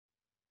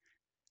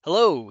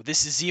Hello,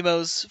 this is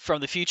Zemos from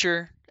the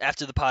future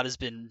after the pod has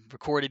been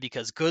recorded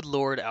because, good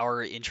lord,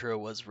 our intro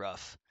was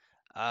rough.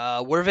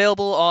 We're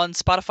available on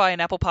Spotify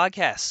and Apple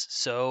Podcasts,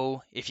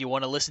 so if you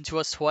want to listen to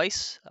us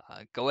twice,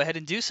 go ahead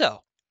and do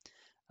so.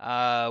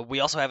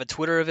 We also have a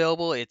Twitter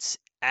available. It's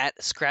at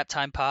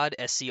ScrapTimePod,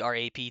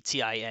 ScrapTimepod.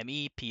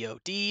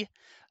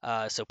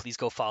 So please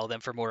go follow them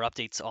for more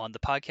updates on the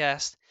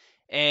podcast.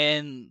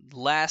 And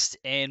last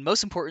and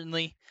most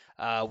importantly,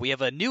 we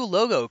have a new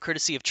logo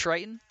courtesy of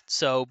Triton.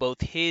 So both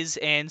his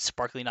and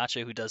Sparkly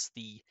Nacho, who does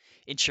the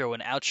intro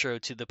and outro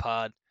to the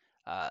pod,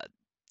 uh,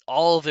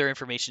 all of their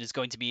information is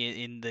going to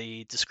be in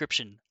the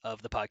description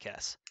of the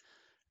podcast.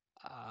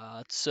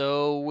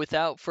 So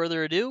without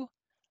further ado,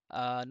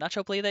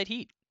 Nacho, play that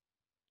heat.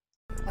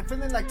 I'm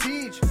feeling like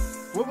Teach.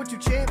 What would you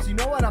champs? You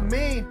know what I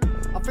mean.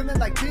 I'm feeling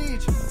like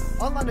Teach.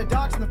 All on the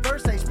docks in the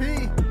first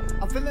HP.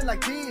 I'm feeling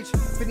like Teach.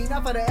 Finning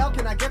up for the L,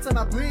 can I get some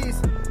out,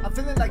 please? I'm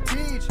feeling like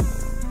Teach.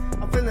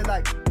 I'm feeling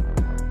like.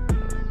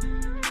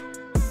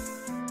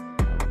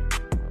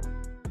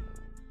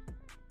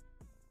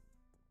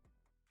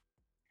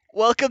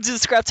 Welcome to the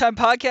Scrap Time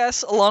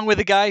Podcast, along with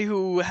a guy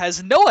who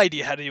has no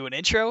idea how to do an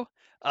intro.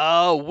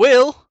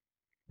 Will.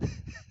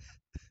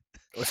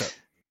 What's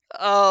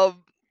up?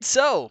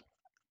 So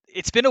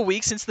it's been a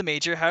week since the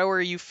major. How are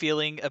you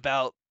feeling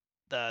about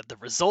the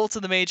results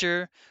of the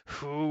major?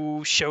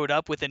 Who showed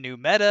up with a new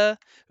meta?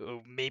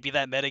 Maybe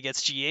that meta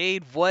gets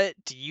GA'd. What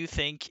do you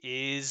think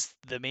is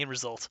the main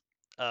result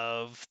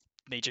of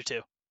Major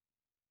 2?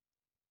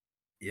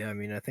 Yeah, I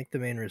mean, I think the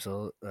main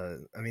result.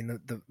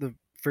 The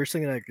first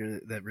thing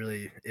that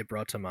really it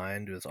brought to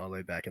mind was all the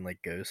way back in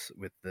like Ghost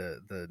with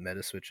the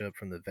meta switch up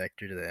from the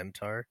Vector to the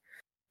MTAR.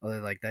 Although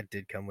like that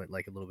did come with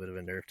like a little bit of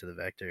a nerf to the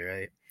Vector,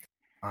 right?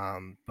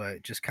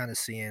 But just kind of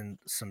seeing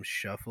some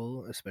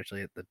shuffle,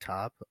 especially at the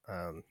top.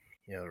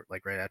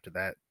 Like right after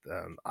that,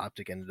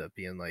 Optic ended up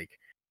being like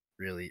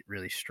really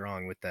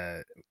strong with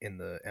that in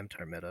the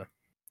MTAR meta.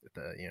 With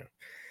the.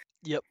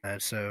 Yep.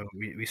 So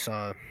we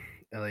saw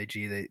LAG,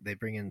 they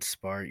bring in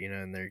Spart,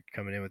 and they're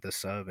coming in with a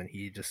sub, and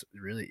he just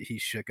he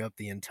shook up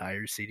the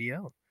entire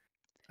CDL.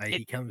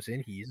 He comes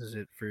in, he uses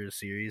it for a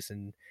series,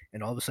 and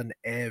all of a sudden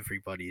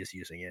everybody is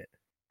using it.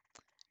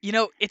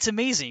 It's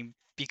amazing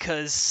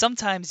because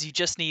sometimes you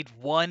just need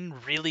one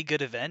really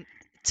good event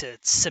to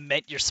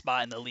cement your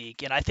spot in the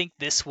league. And I think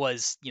this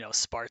was,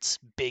 Spart's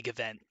big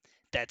event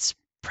that's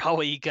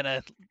probably going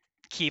to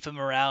keep him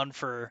around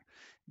for,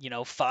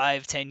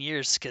 5-10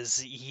 years because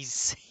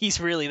he's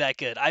really that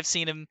good. I've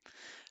seen him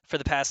for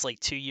the past like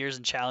 2 years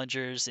in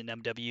Challengers, in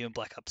MW, and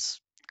Black Ops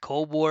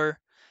Cold War.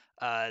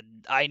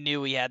 I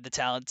knew he had the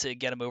talent to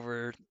get him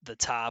over the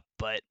top,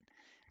 but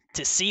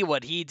to see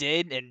what he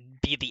did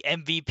and be the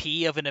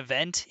MVP of an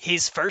event,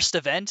 his first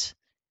event,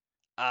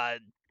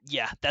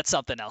 yeah, that's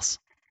something else.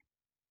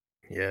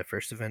 Yeah,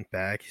 first event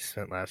back. He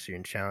spent last year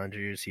in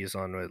Challengers. He's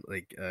on with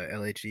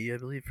LAG, I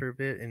believe, for a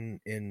bit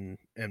in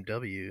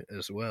MW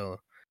as well,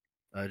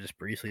 just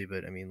briefly.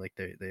 But I mean, like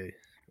they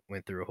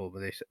went through a whole,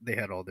 but they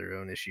had all their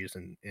own issues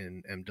in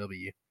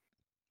MW.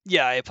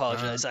 Yeah, I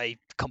apologize. I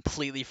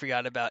completely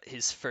forgot about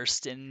his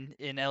first in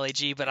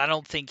LAG, but I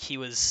don't think he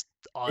was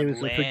on It was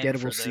a land forgettable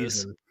for those.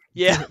 season.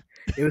 Yeah.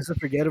 It was a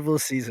forgettable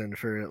season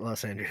for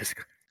Los Angeles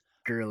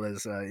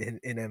Gorillas in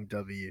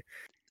MW.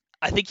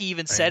 I think he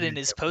even said in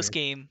his post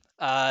game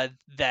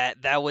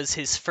that was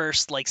his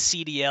first like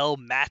CDL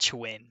match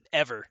win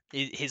ever.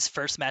 His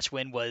first match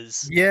win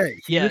was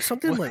He was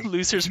something like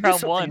losers he was round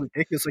something one.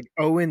 ridiculous, like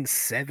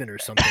 0-7 or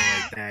something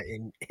like that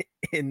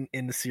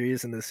in the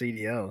series in the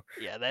CDL.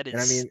 Yeah, that is.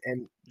 And I mean,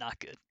 and not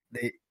good.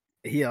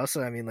 He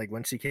also, I mean, like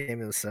once he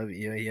came in the sub,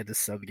 he had to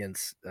sub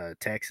against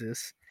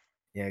Texas,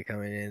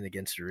 coming in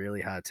against a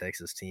really hot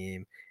Texas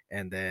team,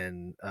 and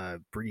then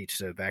Breach,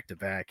 so back to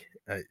back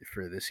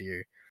for this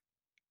year.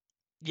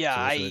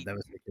 Yeah, so that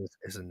was like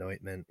his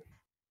anointment.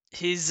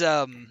 His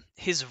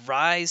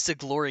rise to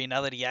glory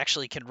now that he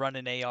actually can run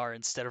an AR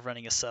instead of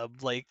running a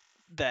sub like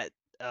that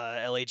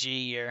LAG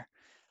year.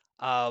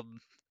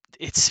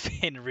 It's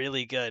been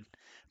really good,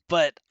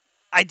 but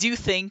I do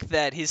think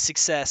that his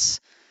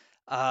success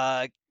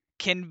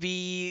can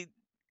be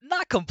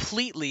not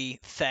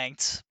completely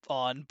thanked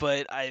on,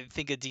 but I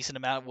think a decent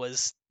amount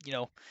was,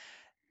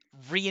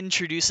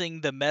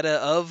 reintroducing the meta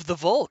of the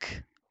Volk,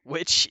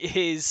 which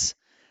is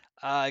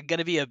going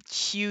to be a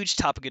huge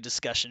topic of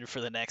discussion for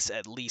the next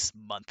at least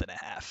month and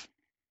a half.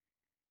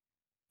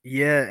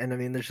 Yeah, and I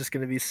mean, there's just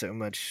going to be so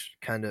much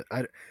kind of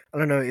I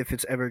don't know if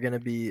it's ever going to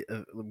be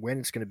when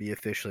it's going to be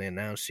officially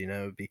announced,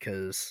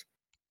 because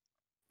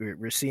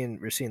we're seeing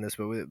this,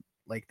 but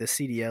like the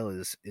CDL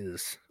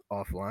is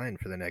offline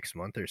for the next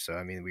month or so.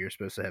 I mean, we were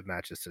supposed to have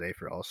matches today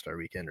for All Star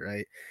Weekend,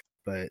 right?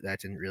 But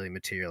that didn't really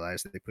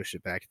materialize. They pushed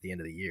it back at the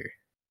end of the year.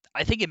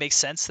 I think it makes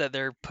sense that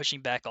they're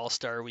pushing back All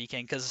Star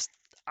Weekend because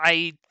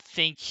I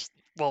think,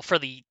 well,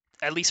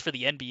 at least for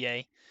the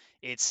NBA,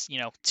 it's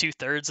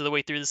 2/3 of the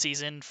way through the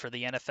season. For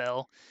the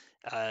NFL,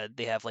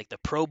 they have like the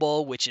Pro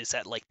Bowl, which is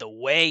at like the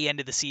way end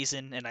of the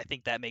season, and I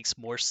think that makes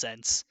more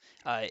sense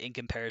in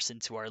comparison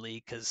to our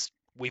league because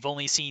we've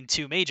only seen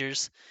two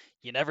majors.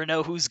 you never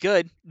know who's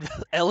good.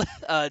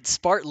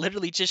 Spart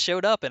literally just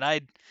showed up, and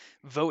I'd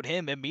vote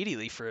him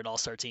immediately for an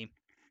all-star team.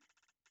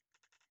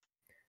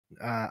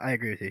 I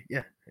agree with you.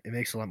 Yeah, it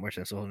makes a lot more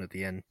sense to hold him at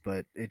the end,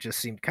 but it just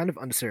seemed kind of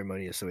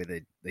unceremonious the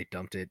way they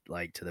dumped it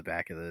like to the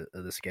back of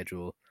the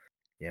schedule.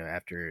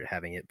 After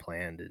having it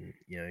planned and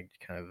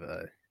kind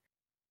of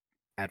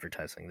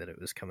advertising that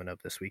it was coming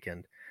up this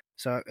weekend.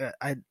 So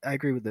I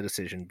agree with the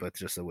decision, but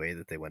just the way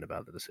that they went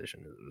about the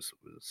decision was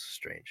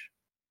strange.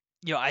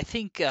 I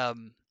think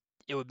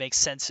it would make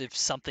sense if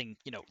something,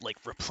 like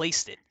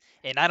replaced it.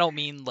 And I don't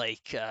mean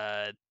like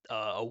a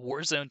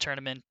Warzone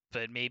tournament,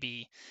 but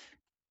maybe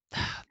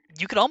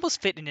you could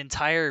almost fit an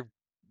entire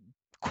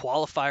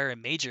qualifier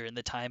and major in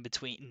the time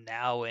between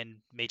now and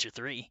Major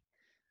 3,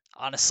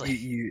 honestly.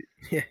 You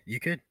yeah, you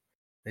could.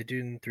 They do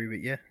in 3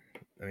 weeks. Yeah,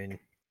 I mean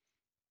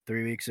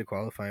 3 weeks of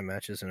qualifying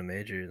matches in a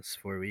major. It's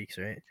 4 weeks,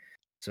 right?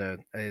 So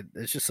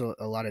it's just a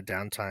lot of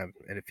downtime,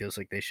 and it feels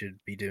like they should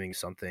be doing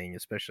something.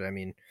 Especially, I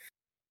mean,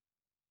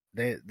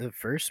 the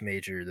first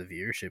major, the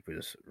viewership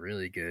was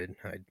really good.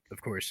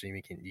 Of course,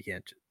 you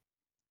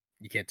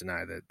can't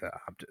deny that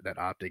that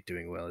optic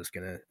doing well is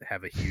going to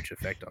have a huge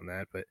effect on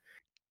that, but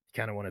you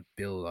kind of want to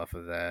build off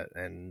of that.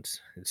 And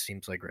it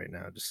seems like right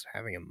now, just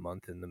having a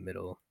month in the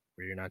middle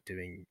where you're not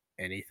doing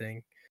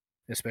anything,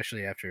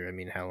 especially after, I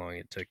mean, how long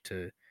it took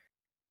to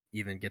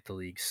even get the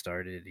league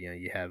started.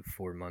 You have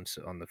 4 months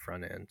on the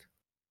front end.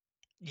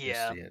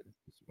 Yeah, Just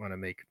want to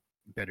make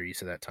better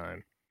use of that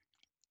time.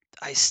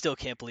 I still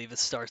can't believe it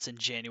starts in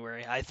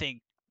January. I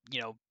think,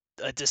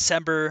 a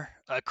December,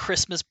 a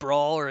Christmas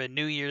brawl or a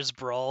New Year's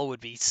brawl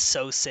would be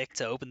so sick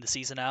to open the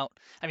season out.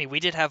 I mean, we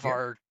did have Yeah,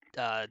 our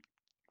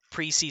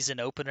preseason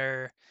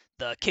opener,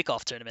 the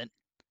kickoff tournament,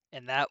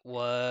 and that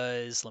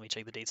was, let me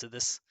check the dates of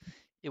this.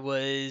 It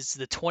was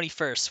the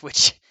 21st,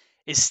 which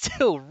is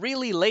still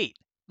really late.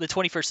 The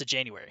 21st of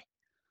January,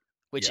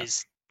 which yeah,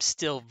 is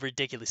still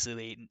ridiculously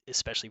late,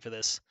 especially for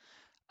this.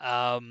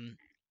 Um,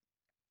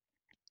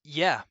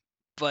 yeah,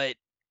 but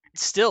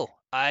still,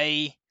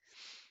 I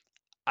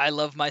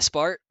love my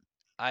Spart.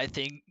 I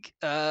think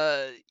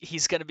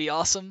he's gonna be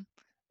awesome,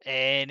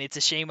 and it's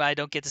a shame I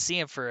don't get to see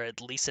him for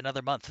at least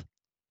another month.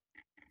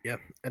 yeah.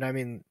 And I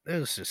mean, it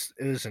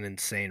was an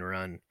insane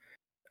run.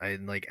 I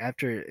like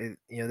after it,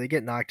 they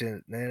get knocked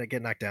down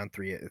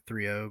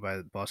 3-0 by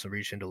the Boston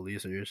Breach into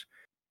losers,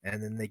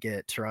 and then they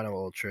get Toronto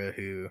Ultra,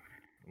 who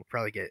will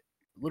probably get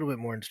a little bit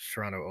more into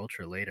Toronto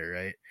Ultra later,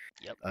 right?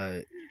 Yep. Uh,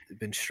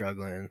 been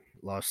struggling,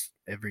 lost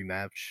every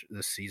match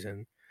this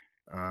season,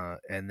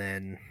 and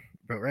then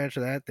but right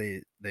after that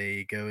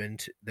they go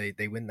into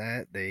they win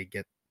that, they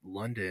get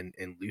London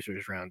in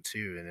losers round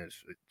two, and it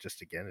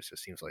just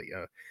seems like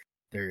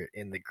they're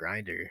in the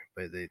grinder,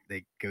 but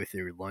they go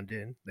through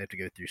London, they have to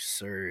go through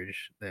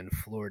Surge, then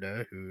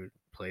Florida, who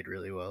played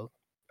really well,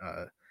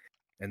 uh,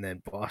 and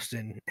then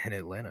Boston and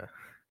Atlanta,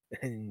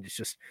 and it's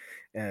just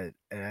an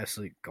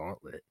absolute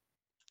gauntlet.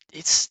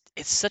 It's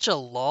such a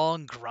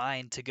long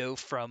grind to go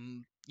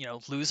from,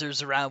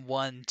 losers round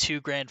one to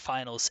grand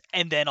finals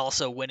and then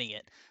also winning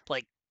it.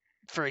 Like,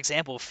 for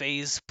example,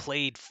 FaZe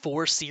played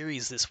 4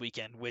 series this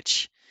weekend,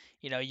 which,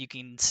 you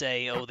can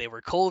say, oh, they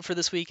were cold for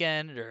this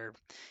weekend, or,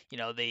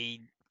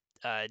 they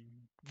uh,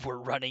 were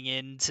running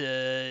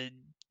into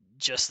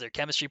just their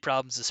chemistry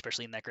problems,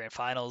 especially in that grand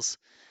finals.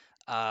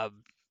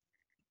 Um,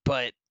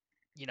 but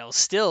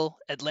still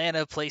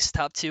Atlanta placed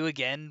top two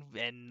again,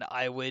 and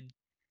I would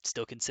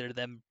still consider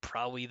them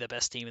probably the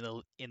best team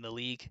in the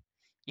league,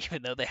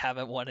 even though they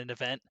haven't won an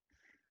event.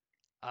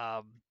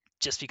 Um,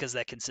 just because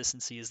that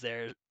consistency is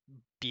there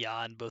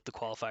beyond both the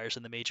qualifiers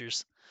and the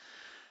majors.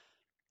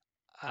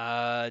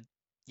 Uh,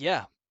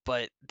 yeah,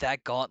 but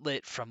that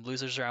gauntlet from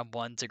losers round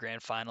one to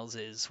grand finals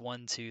is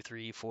 1, 2,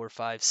 3, 4,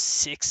 5,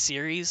 6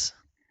 series.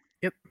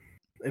 Yep,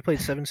 they played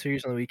 7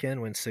 series on the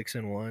weekend, went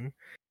 6-1,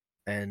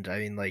 and I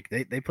mean, like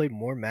they played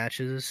more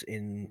matches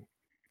in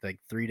like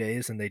 3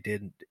 days than they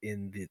did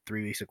in the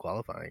 3 weeks of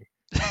qualifying.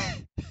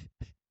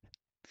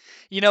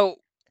 you know,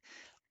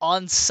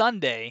 on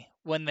Sunday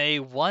when they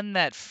won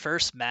that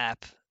first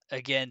map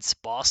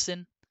against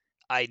Boston,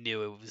 I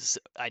knew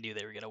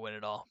they were going to win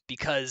it all,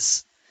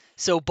 because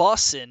so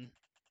Boston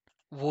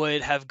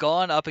would have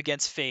gone up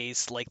against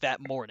FaZe like that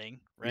morning,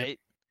 Yep, right?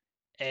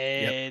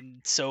 yep,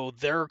 And so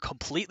they're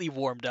completely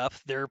warmed up.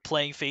 They're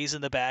playing FaZe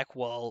in the back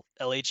while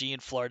LAG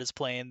and Florida's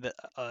playing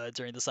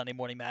during the Sunday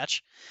morning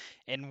match.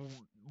 And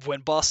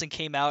when Boston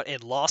came out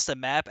and lost a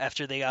map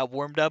after they got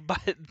warmed up by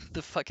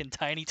the fucking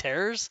Tiny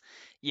Terrors,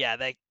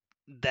 yeah,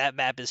 that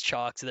map is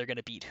chalked. They're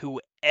gonna beat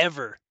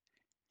whoever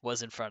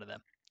was in front of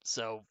them.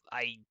 So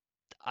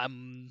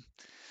I'm.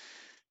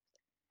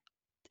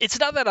 It's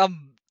not that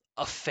I'm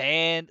a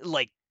fan.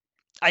 Like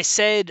I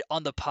said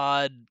on the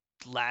pod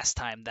last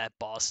time, that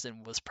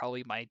Boston was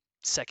probably my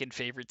second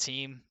favorite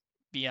team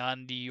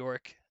beyond New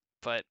York,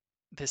 but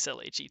this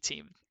LAG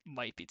team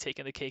might be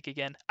taking the cake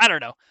again. I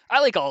don't know.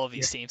 I like all of yeah,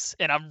 these teams,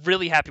 and I'm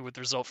really happy with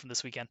the result from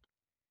this weekend.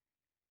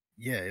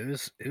 Yeah, it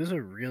was a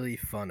really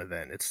fun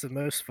event. It's the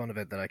most fun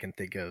event that I can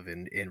think of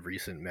in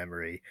recent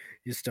memory.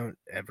 You just don't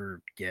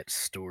ever get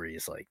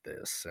stories like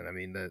this, and I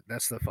mean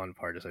that's the fun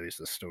part is always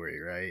the story,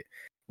 right?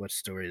 What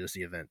story does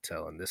the event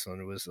tell? And this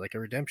one was like a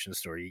redemption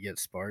story. You get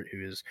Spart,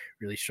 who is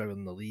really struggling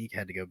in the league,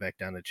 had to go back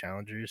down to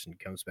challengers, and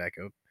comes back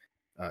up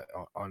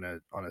on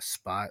a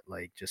spot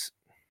like just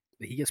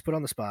he gets put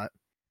on the spot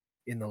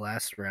in the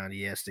last round.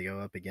 He has to go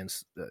up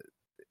against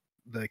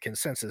the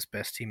consensus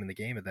best team in the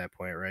game at that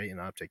point, right? In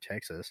Optic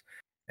Texas,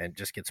 and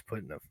just gets put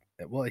in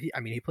a well. I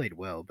mean, he played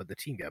well, but the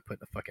team got put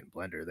in a fucking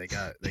blender. They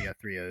got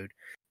 3-0'd,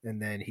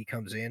 and then he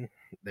comes in.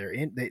 They're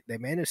in. They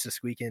managed to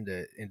squeak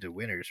into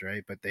winners,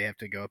 right? But they have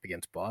to go up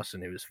against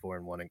Boston, who was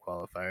 4-1 in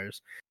qualifiers.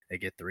 They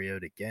get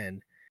 3-0'd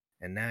again,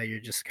 and now you're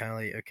just kind of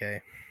like,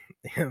 okay,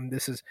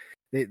 this is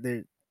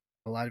they.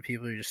 A lot of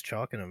people are just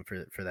chalking them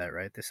for that,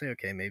 right? They say,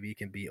 okay, maybe you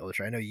can beat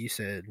Ultra. I know you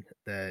said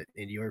that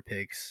in your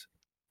picks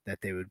that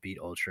they would beat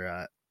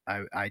Ultra.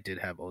 I did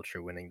have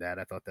Ultra winning that.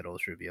 I thought that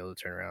Ultra would be able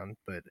to turn around,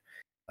 but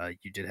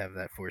you did have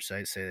that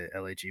foresight, say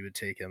that LAG would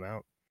take him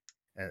out.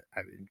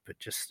 But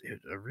just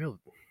a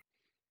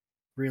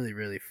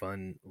really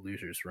fun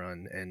losers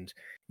run. And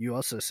you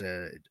also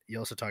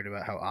talked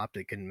about how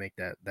Optic can make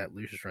that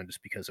losers run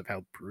just because of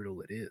how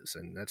brutal it is,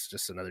 and that's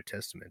just another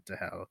testament to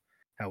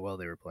how well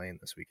they were playing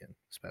this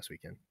past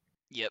weekend.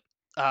 Yep.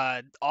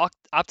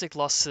 Optic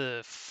lost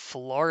to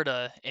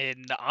Florida,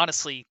 and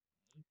honestly,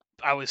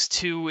 I was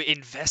too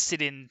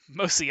invested in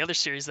most of the other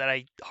series that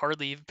I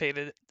hardly even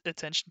paid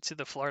attention to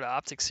the Florida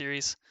Optic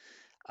series.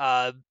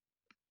 Uh,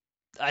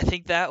 I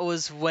think that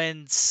was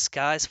when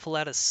Skies pulled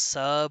out a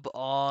sub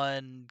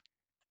on.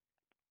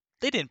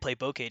 They didn't play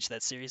Bocage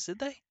that series, did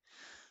they?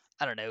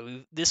 I don't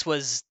know.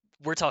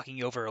 We're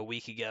talking over a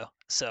week ago,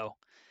 so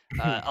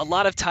a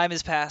lot of time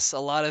has passed. A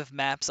lot of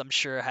maps I'm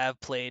sure have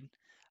played,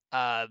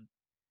 uh,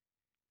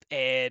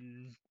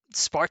 and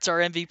Spart's our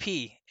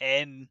MVP.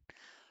 And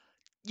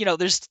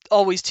there's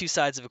always two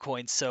sides of a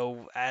coin.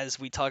 So as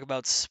we talk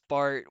about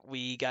Spart,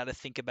 we got to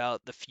think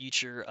about the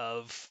future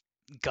of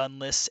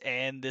Gunless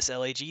and this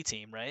LAG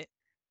team, right?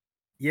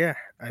 Yeah,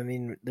 I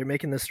mean they're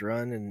making this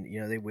run, and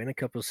they win a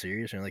couple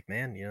series, and you're like,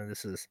 man,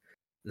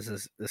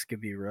 this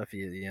could be rough.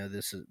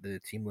 This is the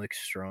team looks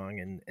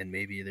strong, and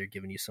maybe they're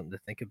giving you something to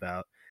think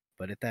about.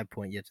 But at that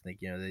point, you have to think,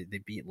 they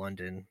beat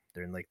London.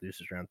 They're in like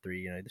losers round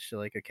three. They're still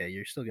like, okay,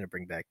 you're still gonna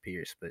bring back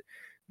Pierce, but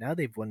now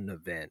they've won an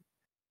event,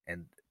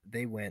 and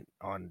they went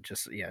on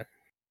just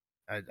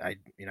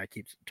I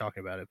keep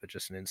talking about it, but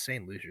just an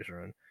insane losers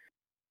run.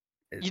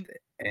 It, You,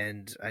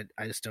 and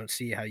I just don't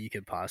see how you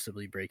could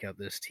possibly break up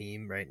this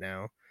team right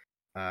now.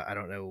 I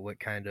don't know what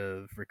kind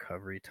of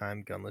recovery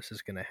time Gunless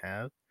is going to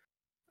have.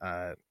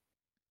 Uh,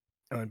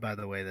 oh, and by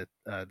the way,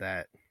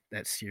 that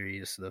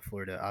series, the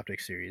Florida Optic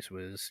series,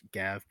 was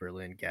Gav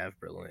Berlin.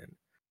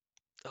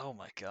 oh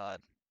my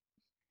God!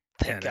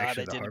 Yeah, Thank and God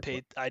actually the hard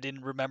point. I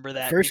didn't remember The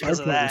that first because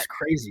hard of point was that.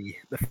 crazy.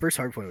 The first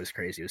hard point was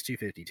crazy. It was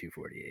 250,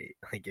 248.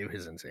 Like it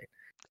was insane.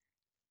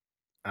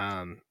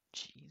 Um,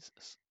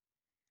 Jesus.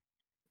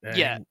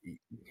 Yeah, and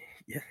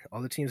yeah,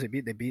 all the teams they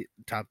beat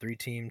top three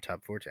team,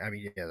 top four. I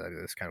mean, yeah,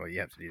 that's kind of what you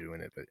have to do to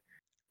win it. But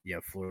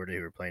Florida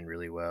who were playing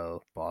really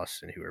well,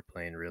 Boston who were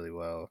playing really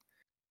well,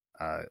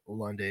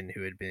 London,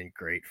 who had been in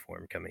great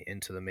form coming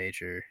into the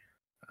major,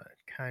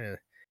 kind of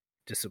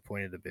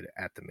disappointed a bit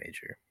at the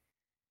major.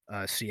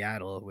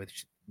 Seattle,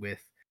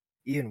 with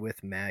even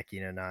with Mac,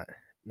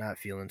 not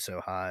feeling so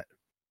hot.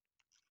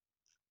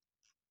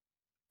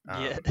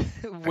 yeah.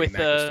 I mean, With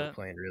Mac was still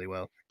playing really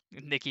well.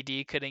 Nikki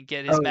D couldn't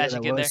get his Oh yeah,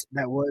 magic in there.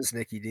 that was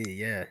Nikki D.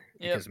 Yeah,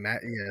 Yep.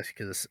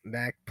 because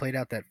Mac played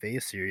out that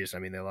phase series. I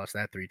mean, they lost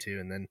that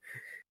 3-2, and then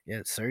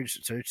yeah,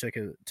 Surge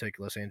took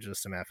Los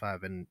Angeles to Map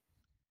 5, and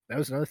that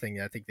was another thing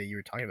I think that you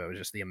were talking about was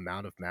just the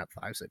amount of Map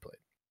 5s they played.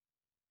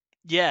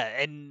 Yeah,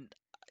 and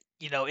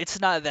it's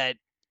not that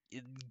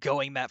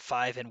going map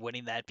 5 and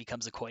winning that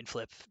becomes a coin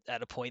flip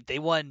at a point. They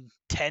won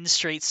 10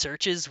 straight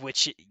searches,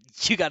 which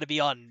you got to be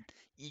on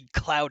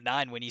cloud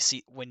 9 when you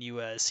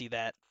see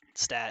that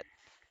stat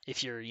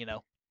if you're,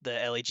 the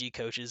LAG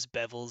coaches,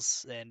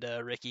 Bevels and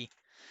Ricky.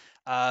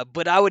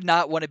 But I would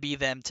not want to be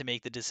them to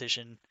make the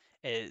decision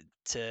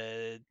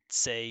to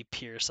say,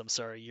 Pierce, I'm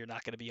sorry, you're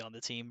not going to be on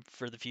the team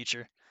for the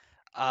future.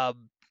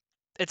 Um,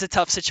 it's a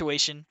tough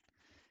situation.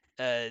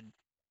 Uh,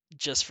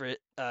 just for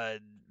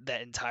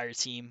that entire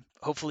team.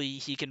 Hopefully,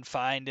 he can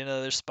find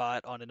another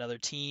spot on another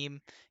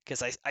team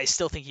because I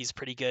still think he's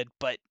pretty good,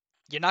 but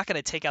you're not going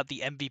to take out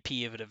the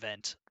MVP of an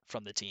event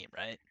from the team,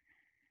 right?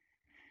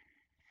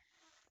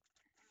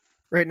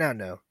 Right now,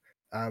 no.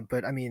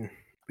 But I mean,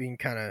 we can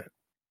kind of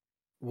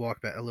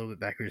walk back a little bit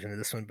backwards into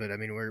this one, but I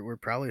mean, we're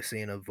probably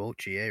seeing a Volk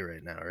GA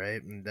right now,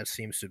 right? And that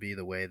seems to be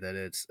the way that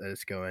it's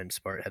going.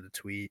 Spart had a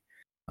tweet,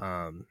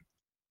 um,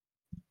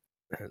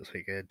 it's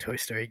like a Toy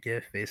Story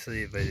gif,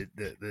 basically, but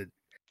the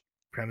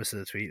premise of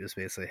the tweet was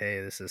basically,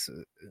 hey, this is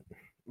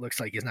looks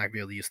like he's not gonna be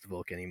able to use the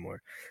Volk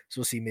anymore. So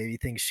we'll see. Maybe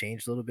things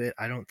changed a little bit.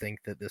 I don't think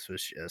that this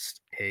was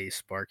just, hey,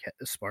 Spart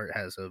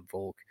has a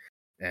Volk,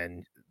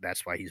 and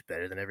that's why he's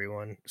better than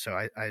everyone. So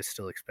I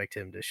still expect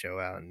him to show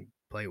out and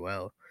play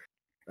well.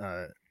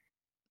 Uh,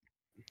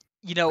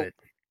 You know, but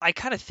I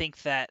kind of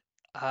think that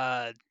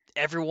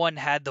everyone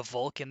had the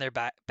Volk in their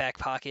back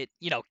pocket.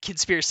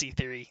 Conspiracy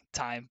theory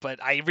time,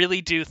 but I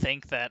really do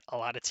think that a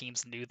lot of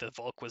teams knew the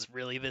Volk was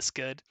really this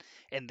good,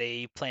 and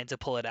they planned to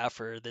pull it out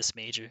for this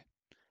major.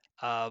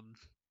 Um,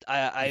 you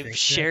I've think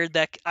so? shared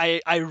that.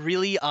 I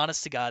really,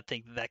 honest to God,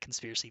 think that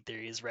conspiracy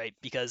theory is right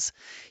because,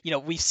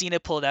 we've seen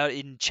it pulled out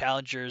in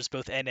challengers,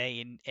 both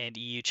NA and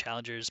EU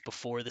challengers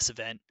before this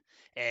event,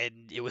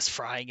 and it was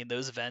frying in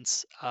those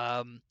events.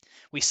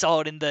 We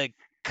saw it in the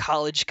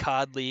College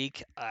COD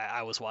League.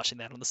 I was watching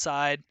that on the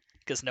side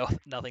because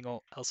nothing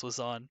else was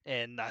on,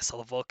 and I saw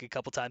the Volk a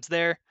couple times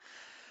there.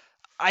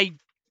 I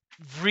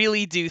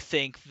really do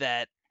think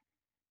that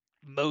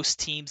most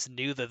teams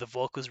knew that the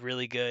Volk was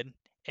really good,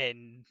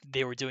 and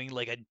they were doing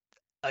like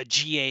a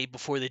GA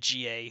before the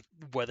GA,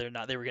 whether or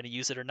not they were going to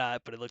use it or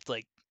not. But it looked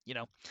like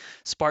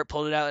Spart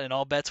pulled it out, and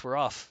all bets were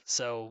off.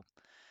 So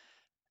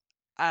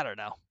I don't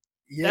know.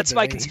 Yeah, That's but I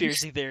my mean,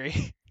 conspiracy theory.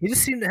 he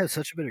just seemed to have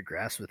such a better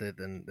grasp with it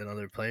than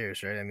other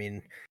players, right? I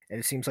mean, and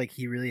it seems like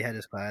he really had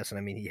his class, and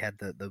I mean, he had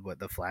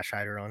the flash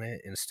hider on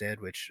it instead,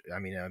 which I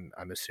mean,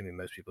 I'm assuming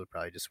most people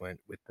probably just went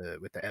with the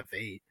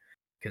F8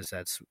 because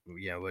that's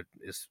what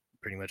is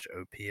pretty much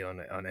OP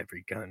on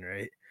every gun,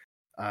 right?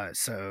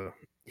 So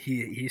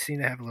he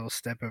seemed to have a little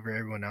step over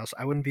everyone else.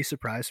 I wouldn't be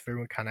surprised if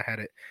everyone kind of had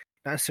it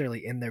not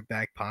necessarily in their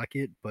back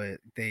pocket, but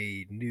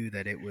they knew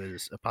that it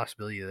was a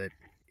possibility that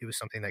it was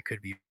something that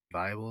could be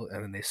viable,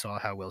 and then they saw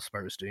how well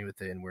Spart was doing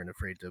with it and weren't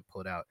afraid to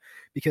pull it out.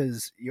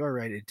 Because you're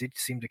right, it did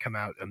seem to come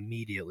out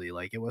immediately.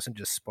 Like it wasn't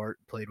just Spart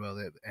played well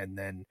and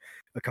then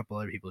a couple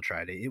other people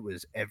tried it. It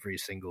was every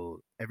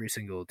single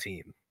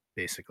team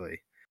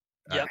basically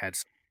Yep. had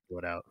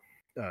split out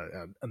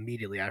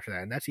immediately after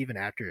that, and that's even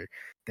after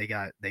they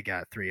got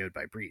 3-0'd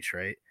by Breach,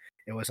 right?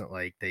 It wasn't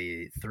like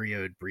they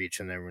 3-0'd Breach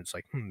and everyone's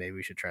like, maybe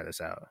we should try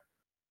this out.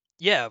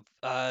 Yeah.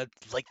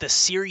 Like the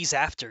series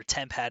after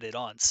Temp had it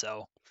on,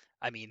 so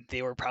I mean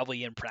they were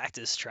probably in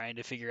practice trying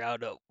to figure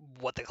out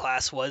what the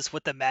class was,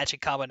 what the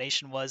magic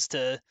combination was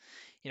to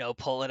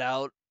pull it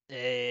out,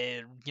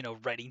 and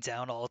writing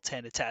down all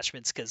 10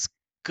 attachments because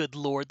good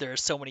lord, there are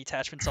so many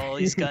attachments on all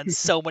these guns,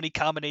 so many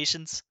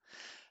combinations,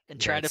 and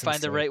Yeah, trying to it's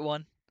find the insane. right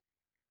one.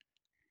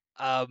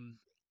 Um,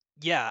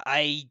 yeah,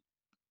 I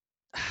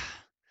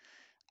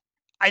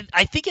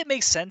think it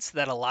makes sense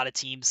that a lot of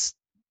teams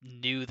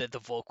knew that the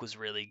Volk was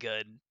really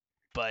good,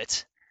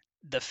 but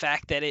the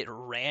fact that it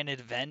ran an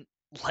event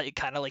like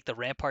kind of like the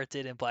Rampart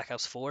did in Black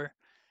Ops 4,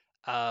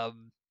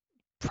 um,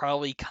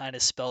 probably kind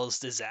of spells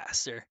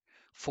disaster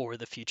for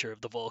the future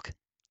of the Volk.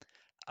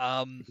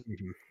 Um,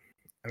 Mhm.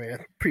 I mean,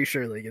 I'm pretty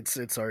sure like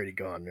it's already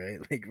gone, right?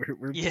 Like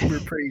yeah, we're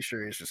pretty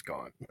sure it's just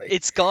gone. Like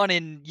it's gone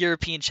in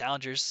European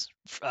challengers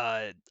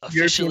European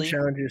officially.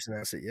 challengers, and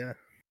that's it. Yeah,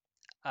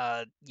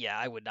 Yeah,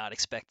 I would not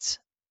expect.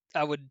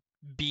 I would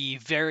be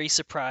very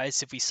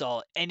surprised if we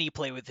saw any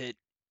play with it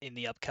in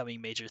the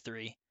upcoming Major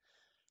 3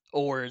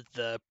 or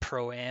the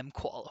Pro Am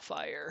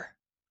qualifier,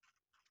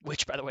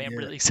 which, by the way, I'm yeah.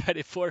 really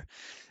excited for.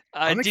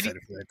 I'm Did you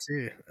excited for that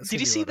too. That's did gonna you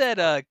be a see lot of that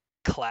fun.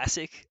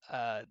 classic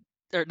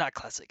or not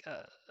classic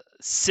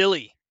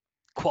silly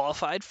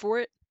qualified for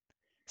it?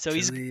 So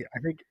he's Silly, I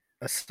think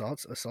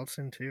assaults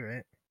in too,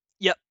 right?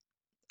 yep.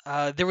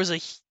 There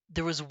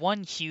was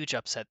one huge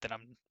upset that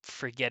I'm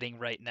forgetting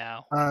right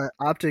now.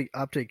 Optic,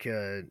 not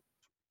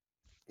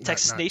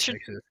Texas not Nation,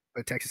 Texas,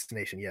 but Texas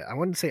Nation. Yeah, I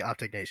wouldn't say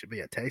Optic Nation, but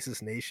yeah,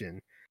 Texas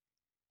Nation.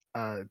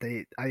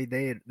 They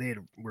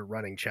were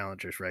running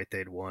challengers, right?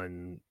 They'd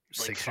won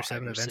like 6 or 7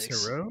 five or events in a six.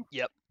 row,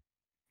 Yep.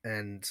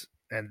 and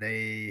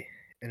they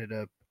ended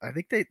up. I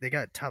think they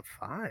got top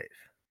 5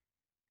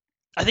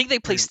 I think they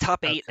or placed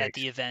top top 8 at 6,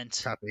 the event.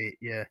 top 8.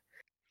 Yeah,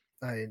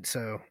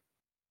 so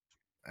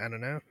I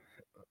don't know.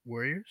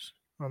 Warriors,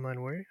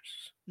 online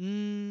Warriors.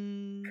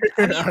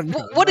 I mean,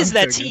 what is I'm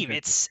that joking. I'm team? joking.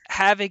 It's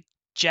Havoc,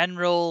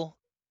 General,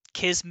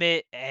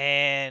 Kismet,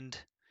 and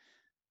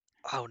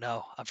oh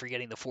no, I'm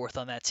forgetting the fourth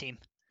on that team.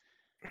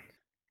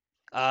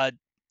 Uh,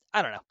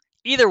 I don't know.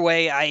 Either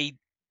way,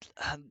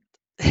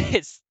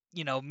 it's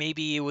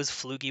maybe it was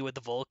fluky with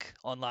the Volk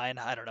online.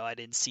 I don't know. I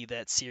didn't see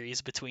that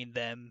series between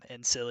them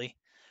and Silly.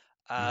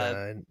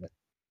 Uh, No,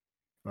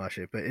 oh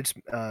shit, but it's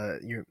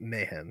your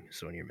mayhem is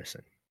the one you're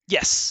missing.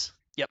 yes,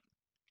 yep,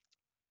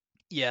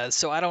 yeah.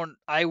 So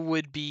I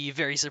would be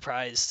very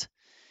surprised,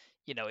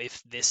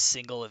 if this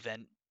single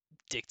event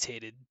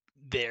dictated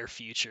their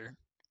future.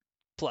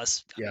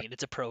 Plus, I Yeah, mean,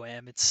 it's a pro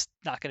am. It's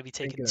not going to be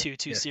I think taken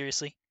too yeah.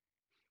 seriously.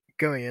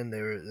 Going in,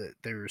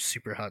 they were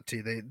super hot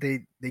too.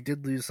 They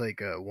did lose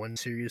like one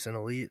series in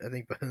elite, I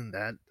think, but other than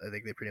that, I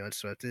think they pretty much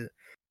swept it.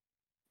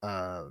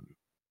 Um,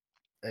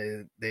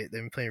 they've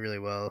been playing really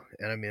well,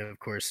 and I mean, of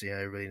course, yeah,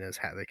 everybody knows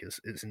Havoc is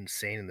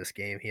insane in this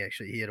game. He had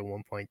a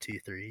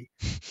 1.23.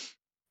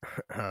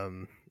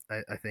 Um,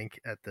 I think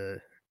at the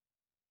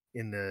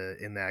in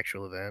the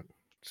actual event.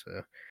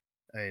 So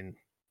I mean,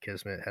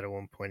 Kismet had a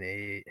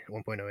 1.8,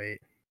 1.08.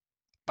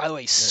 By the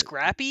way, Uh,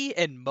 Scrappy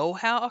and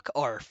Mohawk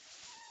are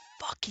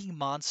fucking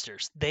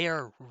monsters. They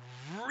are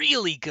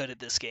really good at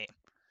this game.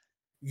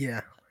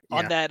 Yeah,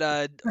 On yeah,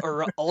 that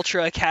or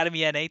Ultra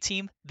Academy NA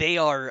team, they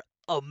are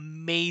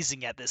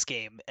amazing at this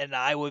game, and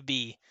I would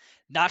be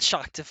not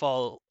shocked at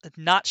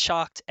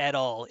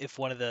all if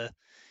one of the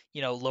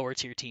lower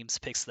tier teams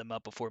picks them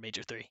up before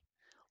Major 3.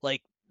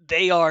 Like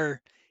they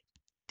are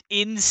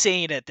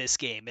insane at this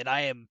game, and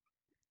I am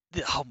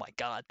oh my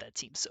god, that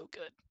team's so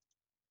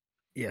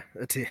yeah.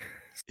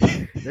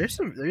 There's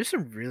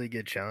some really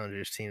good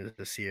challengers teams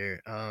this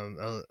year.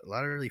 A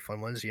lot of really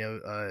fun ones.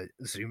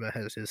 Zuma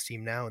has his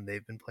team now, and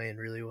they've been playing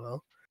really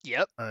well.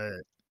 Yep. Uh,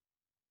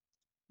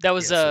 That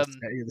was yeah. So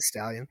the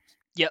Stallion.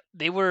 yep,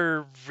 they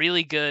were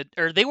really good,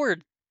 or they were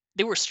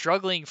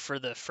struggling for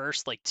the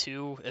first like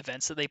two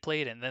events that they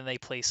played, and then they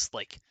placed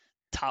like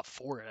top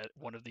 4 at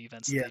one of the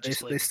events that Yeah, they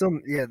just they played.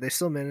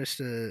 still managed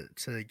to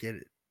get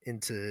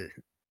into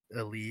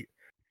elite.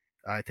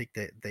 I think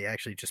that they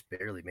actually just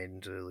barely made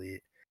into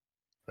elite,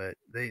 but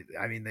they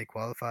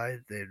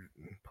qualified. They're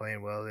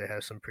playing well. They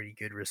have some pretty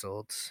good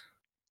results.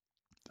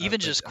 Even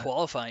But just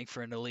qualifying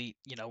for an elite,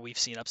 we've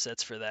seen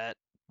upsets for that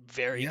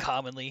very yeah,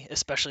 commonly,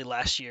 especially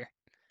last year.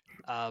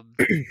 Um,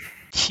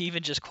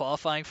 even just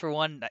qualifying for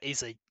one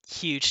is a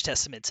huge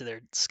testament to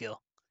their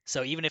skill.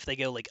 So even if they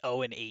go like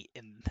 0-8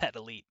 in that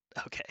elite,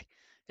 okay,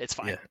 it's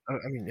fine. yeah.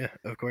 I mean, yeah,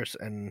 of course,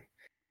 and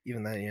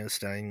even that,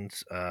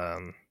 Steins.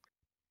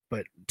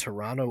 But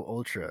Toronto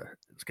Ultra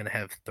is going to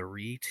have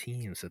 3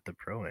 teams at the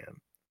pro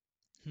am.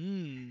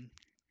 Hmm.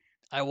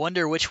 I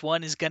wonder which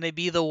one is going to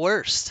be the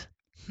worst.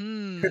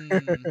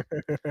 Hmm.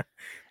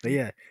 But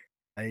yeah,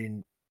 I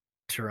mean,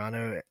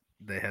 Toronto,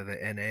 they have the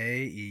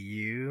NA,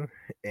 EU,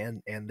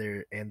 and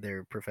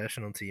their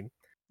professional team.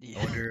 I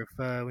Yeah. wonder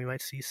if we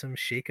might see some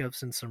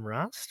shakeups and some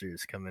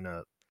rosters coming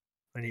up.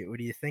 What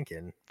are you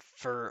thinking?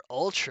 For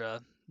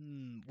Ultra,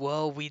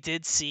 well, we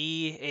did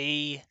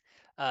see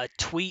a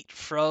tweet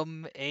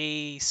from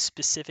a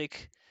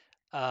specific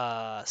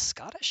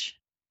Scottish.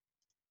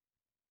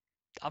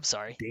 I'm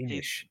sorry,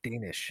 a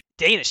Danish.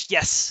 Danish.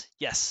 Yes,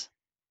 yes.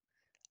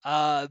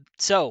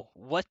 So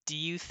what do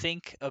you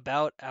think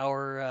about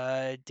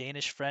our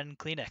Danish friend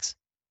Kleenex?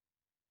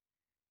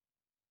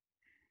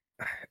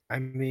 I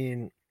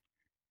mean,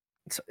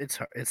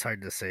 it's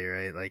hard to say,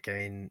 right? Like, I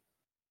mean,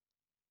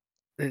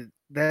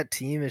 that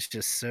team is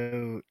just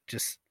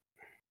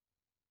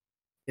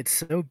it's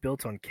so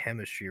built on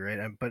chemistry,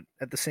 right? But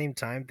at the same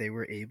time, they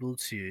were able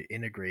to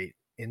integrate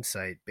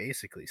Insight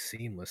basically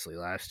seamlessly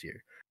last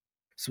year.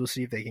 So we'll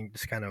see if they can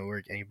just kind of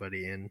work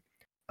anybody in.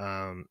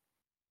 Um,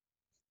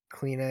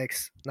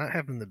 Kleenex not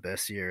having the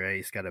best year, right?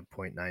 He's got a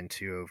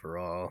 .92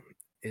 overall.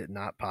 It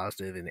not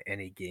positive in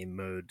any game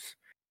modes.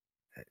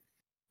 Uh,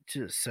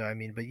 Just so I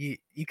mean, but you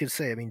could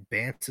say, I mean,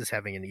 Bance is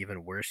having an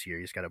even worse year.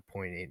 He's got a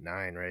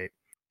 .89, right?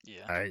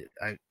 Yeah.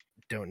 I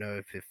don't know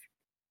if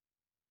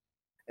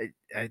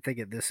I think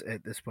at this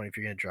point, if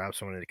you're gonna drop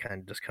someone, it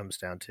kind of just comes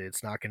down to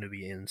it's not going to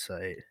be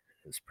Insight.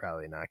 It's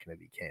probably not going to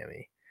be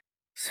Cammy.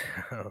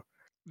 So,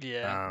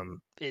 Yeah.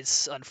 um,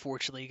 It's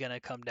unfortunately gonna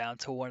come down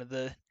to one of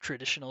the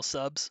traditional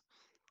subs.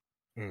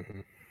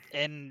 mhm.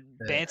 And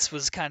Uh, Bance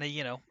was kind of,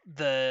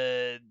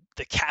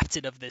 the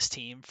captain of this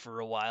team for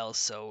a while,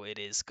 so it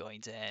is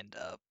going to end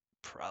up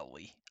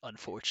probably,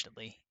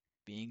 unfortunately,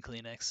 being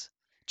Kleenex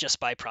just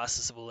by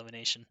process of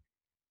elimination.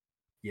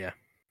 yeah,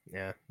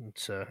 yeah.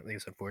 It's I think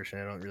it's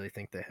unfortunate. I don't really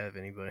think they have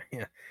anybody.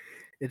 Yeah,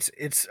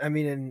 it's. I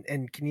mean,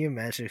 and can you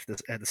imagine if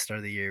this at the start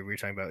of the year we were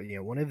talking about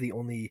one of the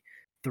only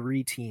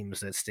 3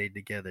 teams that stayed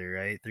together,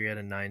 right? 3 out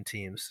of 9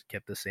 teams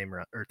kept the same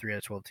or 3 out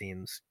of 12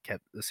 teams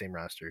kept the same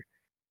roster,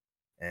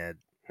 and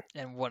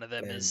And one of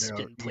them and is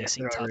in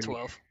placing they're top already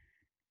 12.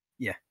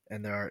 yeah,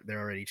 and they're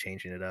already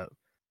changing it up.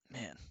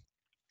 Man.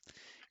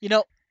 You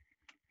know,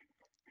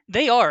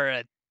 they are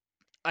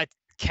a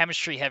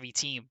chemistry heavy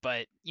team,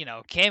 but,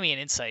 Cammy and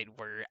Insight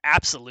were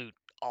absolute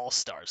all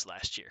stars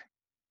last year.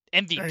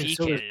 And MVP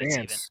so was candidates,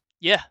 even. Bance.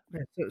 Yeah.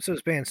 Yeah, so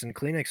was Bance, and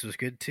Kleenex was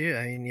good too.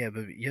 I mean, yeah,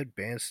 but you had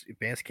Bance,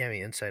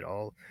 Cammy, Insight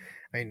all.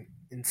 I mean,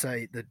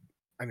 Insight the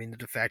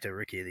de facto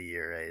rookie of the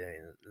year, right? I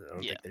mean, I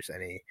don't Yeah. think there's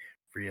any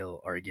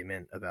real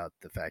argument about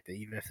the fact that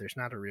even if there's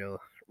not a real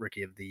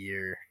rookie of the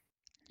year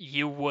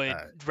You would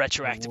uh,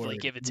 retroactively award,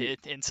 give it to you,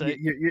 Insight.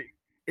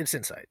 it's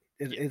Insight.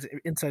 Yeah. It's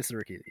Insight's the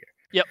rookie of the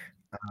Yep.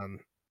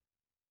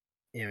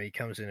 year. He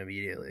comes in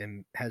immediately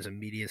and has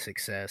immediate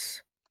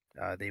success.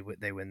 They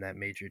win that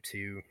major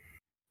too.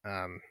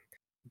 Um,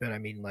 but I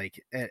mean, like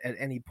at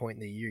any point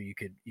in the year, you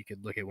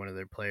could look at one of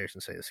their players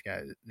and say, "This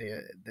guy."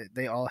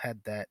 They all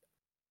had that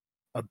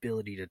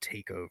ability to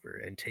take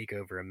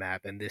over a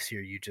map, and this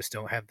year you just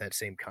don't have that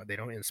same. They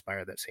don't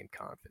inspire that same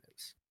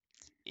confidence.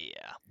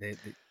 Yeah. They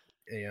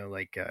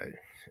like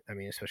I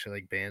mean, especially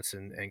like Bance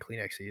and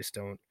Kleenex, you just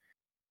don't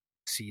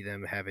see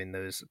them having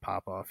those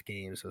pop off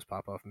games, those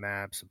pop off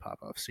maps, and pop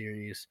off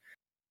series.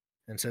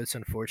 And so it's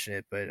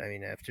unfortunate, but I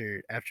mean,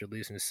 after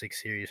losing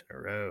 6 series in a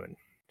row and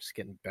just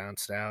getting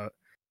bounced out,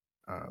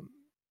 um,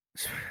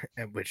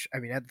 and which I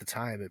mean, at the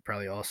time, it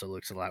probably also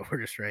looks a lot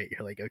worse, right?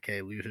 You're like,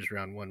 okay, losers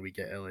round one, we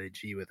get LAG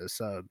with a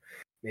sub,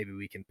 maybe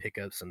we can pick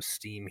up some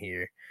steam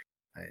here.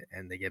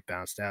 and they get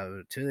bounced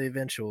out to the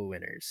eventual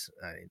winners.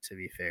 To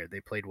be fair,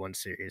 they played one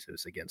series. It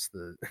was against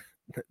the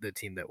the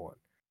team that won.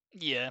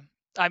 Yeah.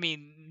 I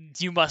mean,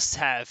 you must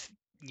have,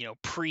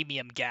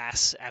 premium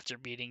gas after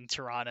beating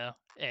Toronto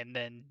and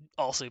then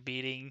also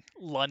beating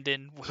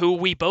London, who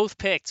we both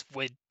picked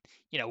would,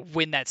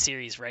 win that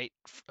series, right?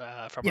 From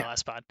our Yeah,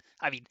 last pod.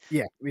 I mean,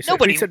 yeah. We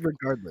nobody, said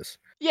regardless.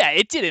 yeah,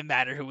 it didn't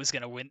matter who was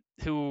going to win,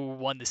 who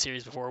won the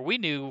series before.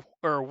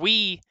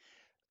 We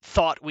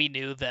thought we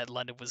knew that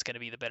London was going to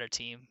be the better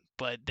team,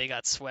 but they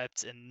got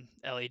swept and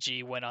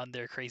LAG went on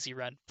their crazy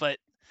run. But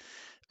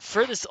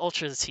for this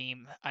Ultras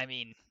team, I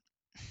mean,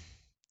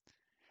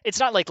 it's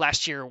not like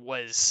last year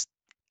was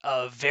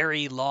a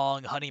very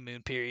long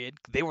honeymoon period.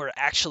 They were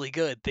actually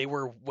good. They They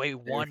were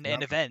won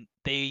an phenomenal. event.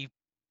 They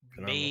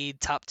Phenomenal.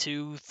 made top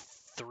two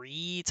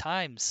 3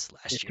 times Yeah,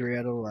 last year. 3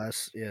 out of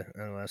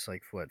the last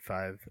like what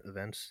 5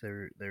 events they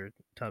were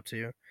top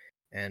two,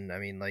 and I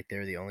mean like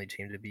they're the only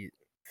team to beat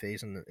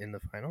FaZe in the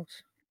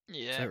finals. Is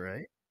Yeah. that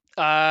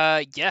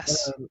right?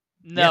 Yes. Yeah,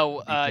 No.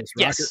 because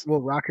Yes.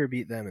 Rocker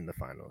beat them in the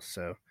finals,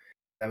 so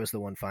that was the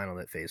one final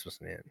that FaZe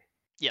wasn't in.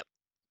 Yep.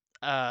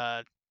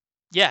 Uh,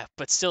 yeah,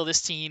 but still,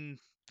 this team,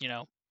 you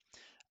know,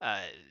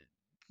 uh,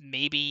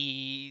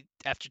 maybe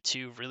after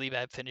 2 really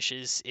bad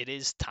finishes, it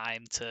is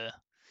time to,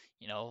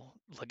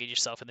 look at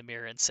yourself in the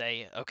mirror and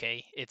say,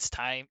 okay, it's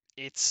time.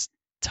 It's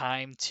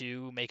time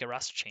to make a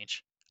roster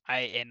change.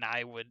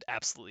 I would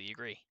absolutely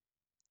agree.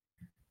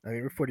 I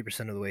mean, we're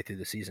 40% of the way through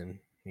the season.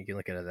 You can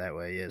look at it that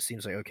way. Yeah, it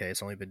seems like okay,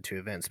 it's only been 2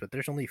 events, but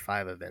there's only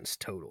 5 events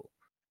total.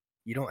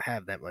 You don't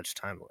have that much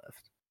time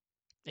left.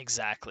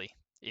 Exactly.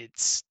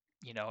 It's,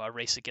 a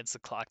race against the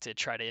clock to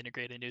try to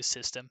integrate a new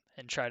system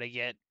and try to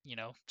get,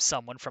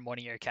 someone from one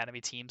of your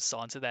academy teams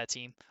onto that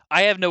team.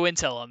 I have no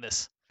intel on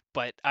this,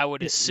 but I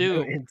would No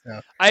assume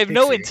intel. I have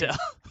no Hixie. intel.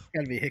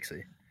 Gotta be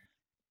Hixie.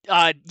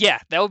 Yeah,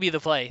 that would be the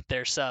play.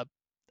 Their sub.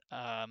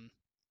 Um,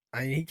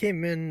 I mean, he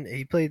came in.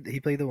 He played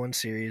the one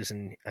series,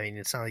 and I mean,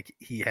 it's not like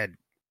he had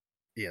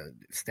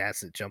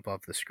stats that jump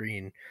off the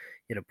screen.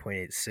 He had a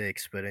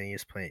 .86, but I mean,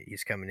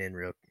 He's coming in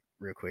real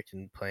quick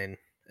and playing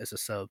as a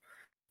sub.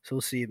 So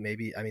we'll see.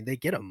 Maybe I mean they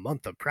get a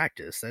month of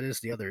practice. That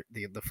is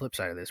the flip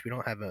side of this. We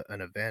don't have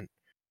an event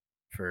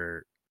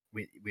for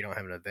we don't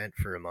have an event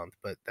for a month,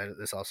 but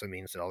this also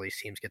means that all these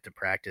teams get to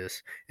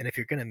practice. And if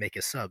you're gonna make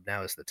a sub,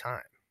 now is the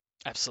time.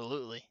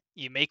 Absolutely.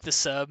 You make the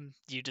sub.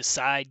 You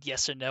decide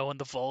yes or no on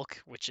the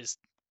Volk, which is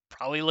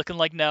probably looking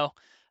like no.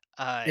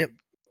 Uh, Yep.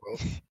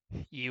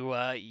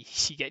 Well,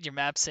 you get your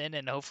maps in,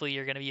 and hopefully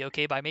you're going to be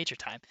okay by major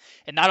time.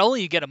 And not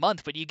only you get a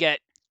month, but you get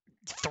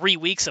 3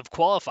 weeks of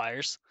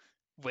qualifiers,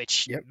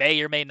 which yep.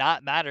 may or may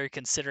not matter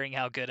considering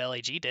how good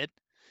LAG did.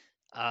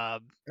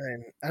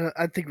 And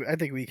I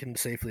think we can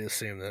safely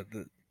assume that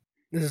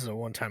this is a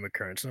one-time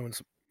occurrence. No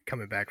one's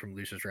coming back from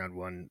losers round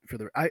one for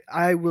the.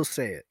 I will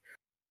say it.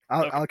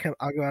 Okay.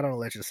 I'll go out on a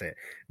ledge and say it.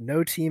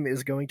 No team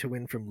is going to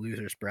win from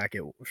losers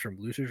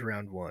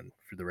round one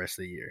for the rest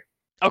of the year.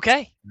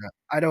 Okay. No,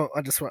 I don't.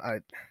 I just want. I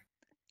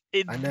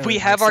know We it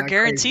might have our sound crazy.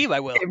 guarantee.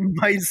 I will. It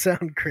might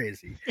sound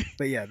crazy,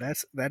 but yeah,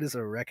 that is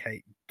a rec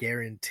height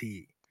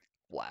guarantee.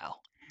 Wow.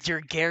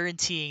 You're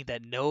guaranteeing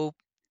that no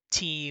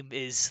team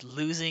is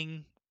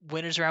losing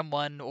winners round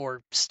one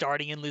or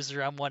starting in losers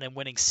round one and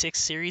winning 6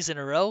 series in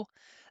a row?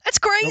 That's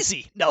Nope.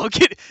 crazy. No, I'm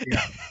kidding.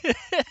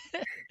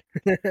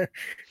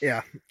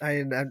 Yeah,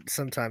 yeah.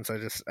 Sometimes I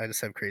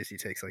just have crazy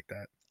takes like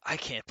that. I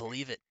can't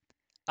believe it.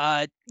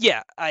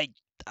 Yeah, I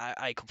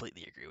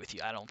completely agree with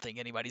you. I don't think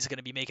anybody's going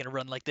to be making a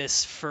run like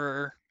this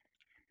for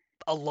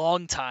a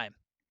long time.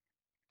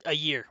 A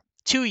year,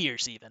 2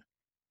 years even.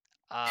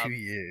 2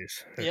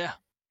 years. Yeah.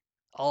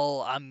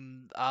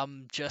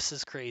 I'm just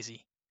as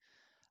crazy.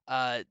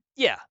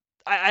 Yeah.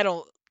 I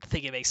don't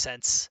think it makes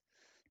sense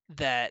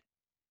that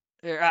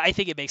I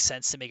think it makes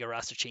sense to make a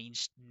roster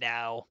change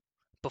now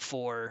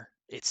before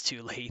it's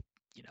too late.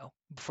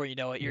 Before you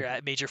know it, you're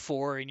at major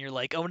four and you're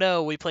like, oh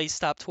no, we placed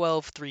top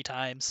 12 3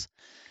 times.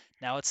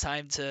 Now it's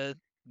time to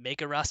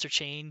make a roster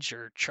change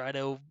or try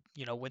to,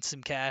 win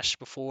some cash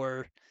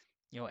before,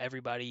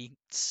 everybody,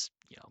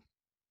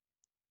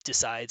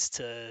 decides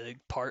to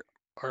part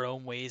our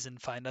own ways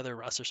and find other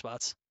roster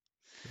spots.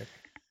 Yep.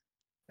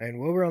 And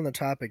while we're on the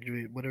topic,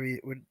 what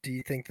do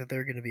you think that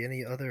there are going to be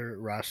any other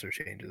roster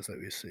changes that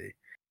we see?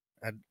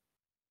 I,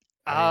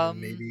 I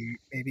mean, Um,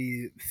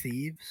 maybe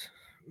Thieves.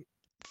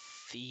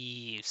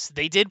 Thieves.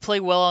 They did play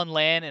well on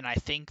LAN, and I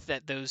think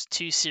that those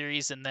 2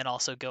 series and then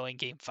also going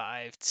game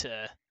 5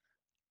 to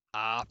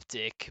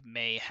Optic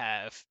may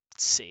have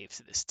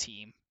saved this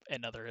team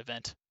another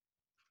event.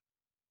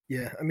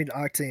 Yeah, I mean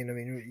Octane. I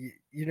mean,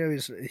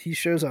 he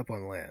shows up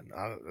on LAN.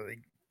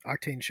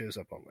 Octane shows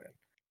up on LAN.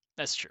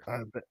 That's true.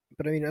 But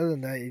I mean, other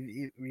than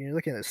that, when you're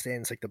looking at the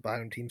stands, like the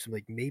bottom teams,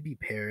 like maybe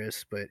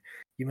Paris, but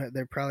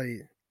they're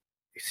probably.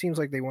 It seems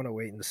like they want to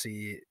wait and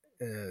see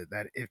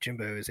that if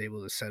Jimbo is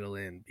able to settle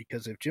in,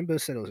 because if Jimbo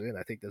settles in,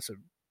 I think that's a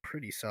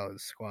pretty solid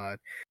squad.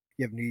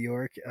 You have New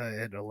York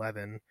at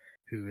 11,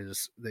 who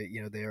is they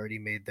already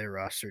made their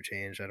roster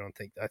change. I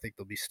think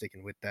they'll be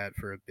sticking with that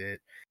for a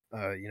bit.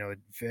 A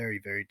very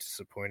very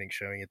disappointing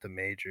showing at the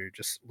major,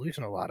 just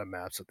losing a lot of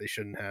maps that they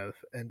shouldn't have.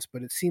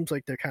 But it seems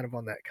like they're kind of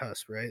on that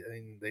cusp, right? I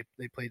mean,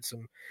 they played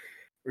some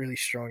really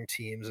strong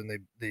teams, and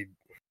they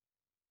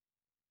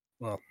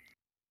well,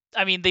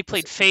 I mean, they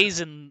it's, played FaZe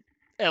and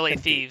LA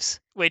and Thieves. Thieves,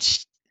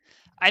 which,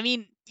 I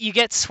mean, you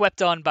get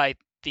swept on by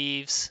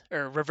Thieves,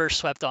 or reverse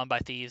swept on by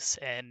Thieves,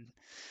 and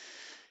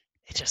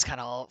it just kind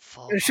of all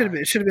fall apart.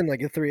 It should have been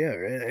like a 3-0,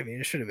 right? I mean,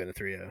 it should have been a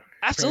 3-0.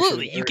 Probably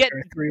should Absolutely, have, or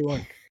a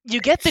 3-1.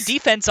 you get the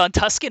defense on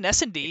Tuscan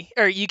S&D,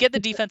 or you get the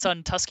defense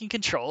on Tuscan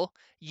Control.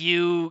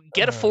 You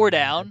get a four Man.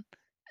 down,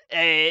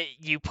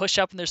 you push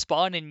up in their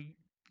spawn, and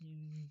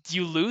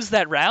you lose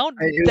that round.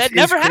 It That was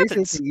never crazy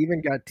that happens. they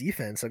even got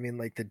defense. I mean,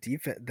 like the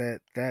defense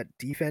that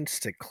defense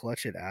to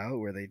clutch it out,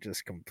 where they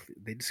just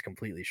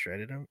completely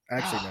shredded them.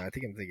 Actually, no, I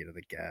think I'm thinking of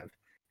the Gav,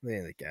 I'm thinking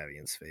of the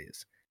Gavian's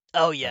phase.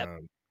 Oh yeah.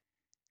 Um,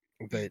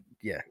 but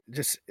yeah,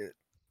 just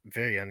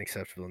very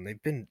unacceptable.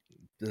 And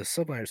the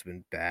Subliners have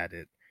been bad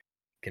at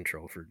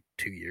control for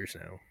 2 years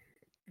now.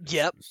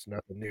 Yep. It's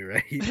nothing new,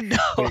 right? No,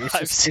 But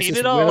I've it's seen just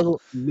it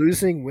all.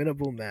 losing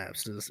winnable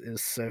maps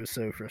is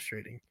so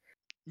frustrating.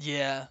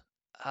 Yeah.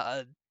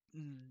 Uh,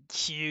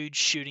 Huge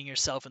shooting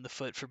yourself in the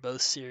foot for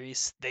both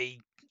series. They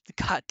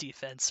got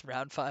defense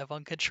round 5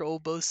 on Control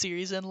both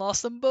series and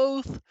lost them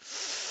both.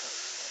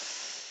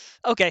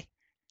 Okay.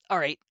 All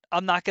right.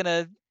 I'm not going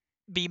to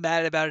be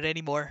mad about it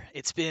anymore.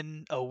 It's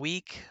been a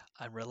week.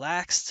 I'm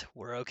relaxed.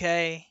 We're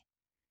okay.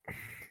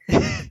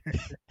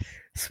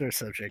 Sore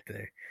subject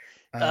there.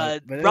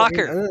 But I mean,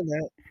 Rocker. other than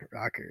that,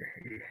 Rocker.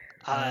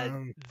 Uh,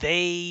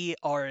 they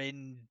are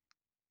in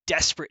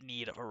desperate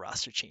need of a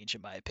roster change,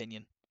 in my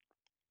opinion,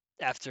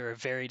 after a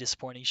very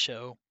disappointing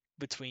show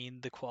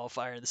between the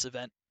qualifier and this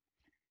event.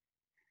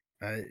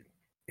 I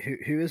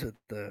who is it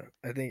though?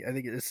 I think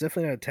it's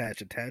definitely not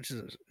Attach. Attach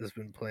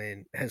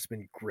has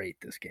been great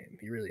this game.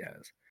 He really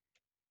has.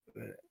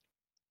 But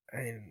I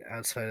mean,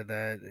 outside of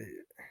that,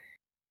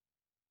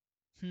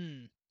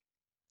 Hmm.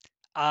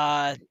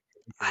 I Uh, think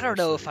I the don't rest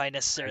know of if it I depends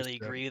necessarily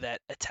though. agree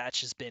that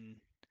Attach has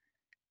been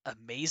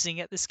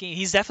amazing at this game.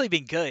 He's definitely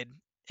been good,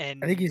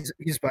 I think and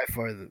he's by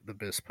far the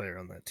best player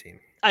on that team.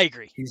 I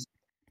agree. He's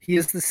he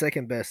is the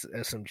second best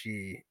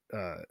SMG.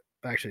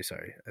 Actually,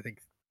 sorry, I think.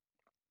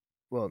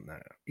 Well, no,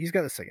 he's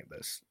got the second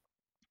best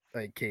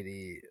like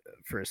KD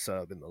for a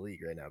sub in the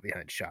league right now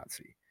behind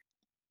Shotzzy.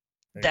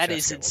 I mean, That Shotzzy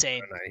is got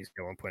insane. 1.09, he's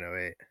got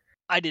 1.08.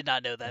 I did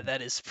not know that.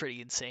 That is pretty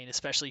insane,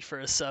 especially for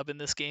a sub in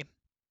this game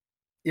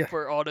Yeah,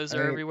 where autos I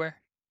are mean,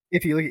 everywhere.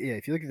 if you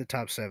look at the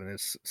top 7,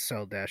 it's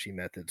Cell, Dashy,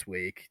 Methods,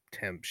 Wake,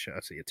 Temp,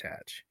 Shotzzy,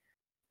 Attach,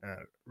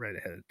 right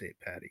ahead of Date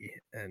Patty,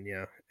 and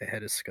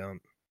ahead of Scump,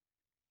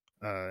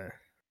 uh,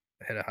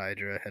 ahead of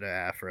Hydra, ahead of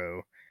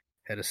Afro,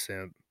 ahead of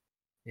Simp.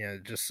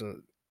 Just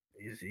so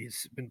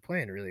he's been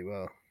playing really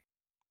well.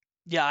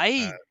 Yeah,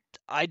 Uh,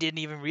 I didn't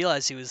even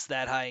realize he was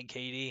that high in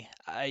KD.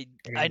 I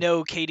I mean,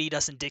 know KD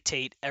doesn't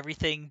dictate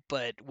everything,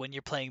 but when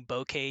you're playing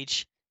Bow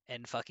Cage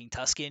and fucking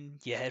Tuscan,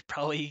 yeah, it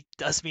probably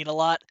does mean a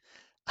lot.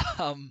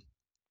 Um,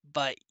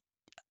 but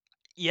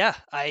yeah,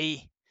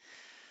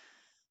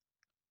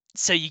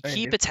 so you I mean,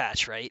 keep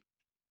Attach, right?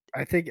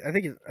 I think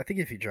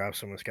if you drop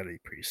someone, it's got to be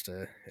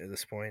Priesta at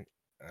this point.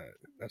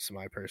 That's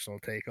my personal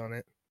take on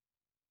it.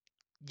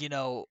 You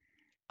know,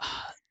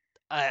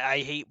 I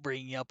hate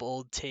bringing up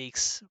old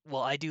takes.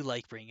 Well, I do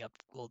like bringing up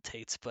old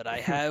takes, but I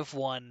have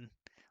one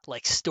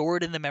like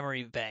stored in the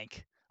memory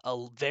bank.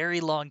 A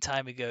very long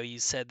time ago, you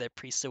said that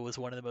Priesta was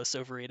one of the most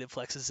overrated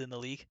flexes in the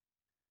league.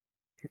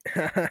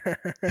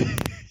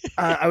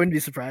 I wouldn't be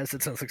surprised.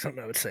 That sounds like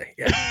something I would say.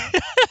 Yeah,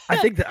 I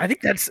think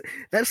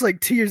that's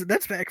like 2 years.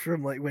 That's back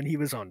from like when he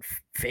was on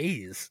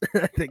Phase.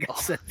 I think I Oh,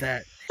 said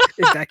that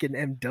back in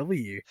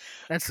MW.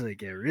 That's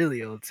like a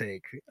really old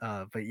take.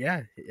 But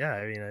yeah.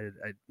 I mean,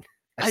 I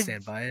I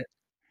stand by it.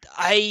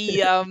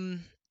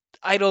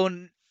 I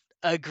don't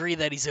agree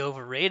that he's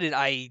overrated.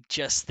 I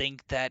just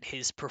think that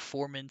his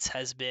performance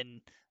has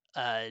been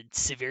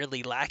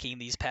severely lacking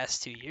these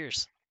past 2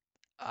 years.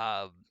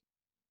 Um,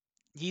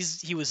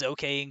 he was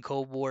okay in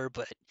Cold War,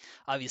 but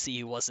obviously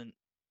he wasn't,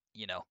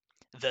 you know,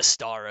 the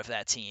star of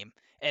that team.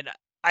 And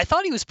I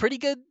thought he was pretty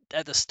good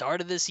at the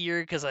start of this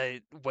year because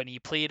when he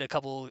played a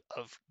couple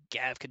of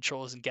Gav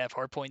controls and Gav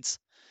hardpoints,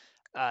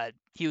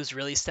 he was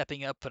really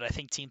stepping up. But I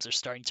think teams are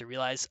starting to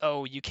realize,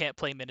 oh, you can't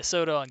play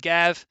Minnesota on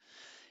Gav,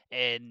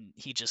 and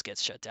he just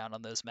gets shut down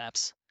on those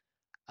maps.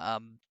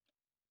 Um,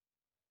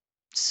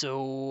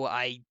 so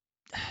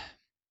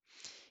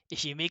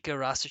if you make a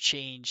roster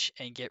change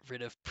and get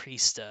rid of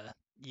Priesta,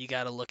 you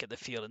got to look at the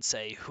field and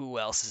say who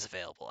else is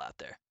available out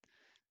there.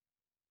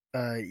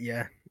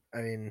 Yeah. I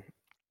mean,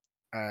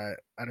 I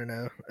don't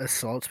know.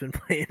 Assault's been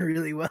playing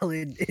really well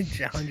in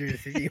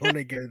challengers. If you want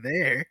to go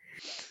there,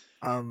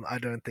 I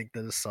don't think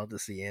that Assault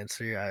is the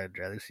answer. I'd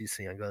rather see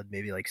Youngblood,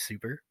 maybe like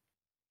Super.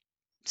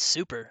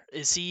 Super.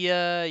 Is he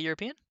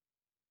European?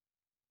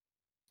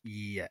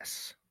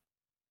 Yes.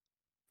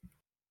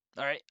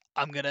 All right,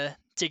 I'm gonna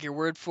take your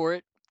word for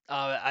it.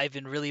 I've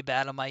been really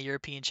bad on my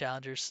European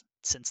challengers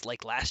since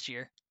like last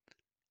year.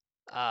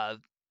 Uh,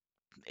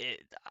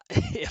 it,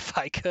 if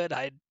I could,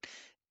 I'd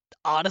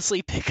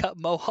honestly pick up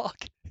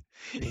Mohawk.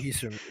 He's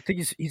from. I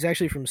think he's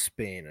actually from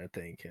Spain. I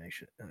think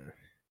actually.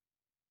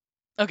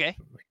 Okay.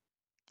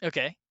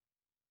 Okay.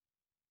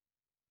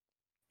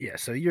 Yeah,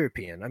 so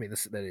European. I mean,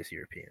 that is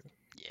European.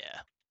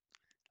 Yeah.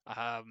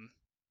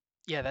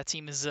 Yeah, that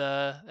team is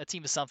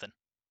something.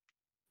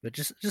 But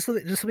just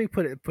let me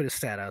put a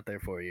stat out there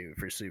for you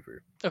for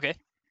Super. Okay.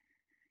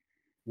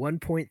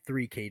 1.3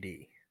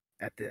 KD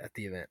at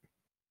the event.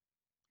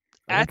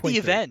 At the 1.3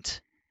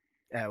 event.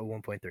 at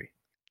 1.3.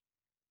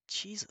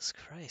 Jesus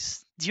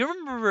Christ. Do you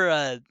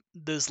remember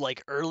those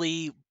like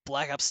early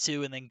Black Ops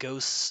 2 and then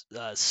Ghost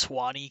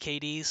Swanee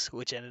KDs,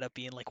 which ended up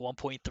being like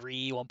 1.3,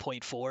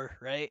 1.4,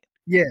 right?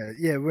 Yeah,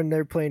 yeah. When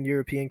they're playing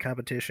European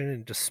competition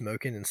and just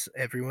smoking and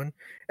everyone,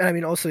 and I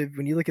mean, also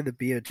when you look at the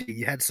BOT,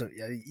 you had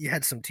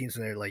some teams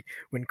in there like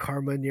when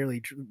Karma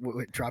nearly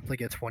dropped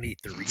like a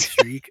 23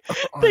 streak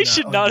They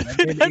should on not have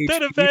been Lemon at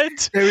that HP.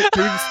 event. They were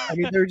just, I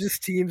mean, they were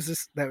just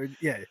teams that were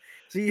yeah.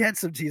 So you had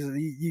some teams that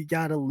you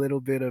got a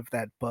little bit of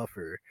that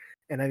buffer,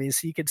 and I mean,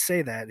 so you could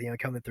say that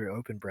coming through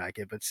open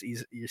bracket, but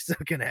you're still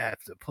gonna have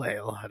to play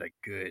a lot of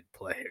good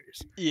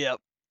players. Yep.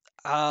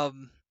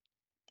 Um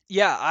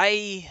yeah,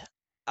 I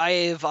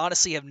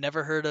have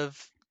never heard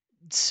of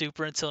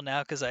Super until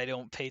now because I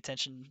don't pay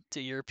attention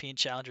to European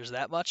challengers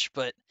that much,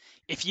 but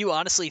if you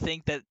honestly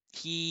think that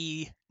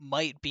he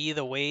might be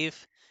the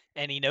wave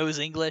and he knows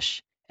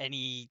English and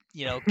he,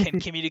 can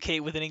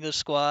communicate with an English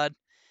squad,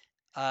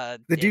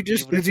 and be able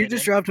to The dude fit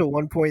just in. dropped a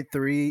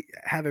 1.3.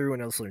 Have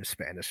everyone else learn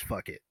Spanish.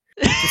 Fuck it.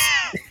 Just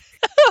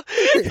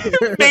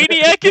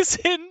Maniac is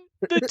in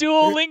the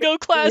Duolingo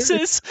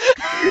classes.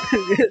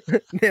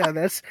 yeah,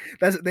 that's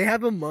they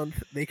have a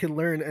month. They can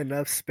learn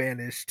enough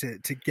Spanish to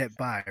get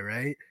by,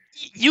 right?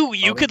 You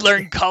All could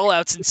learn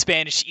callouts in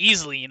Spanish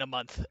easily in a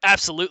month.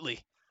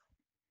 Absolutely.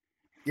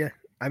 yeah,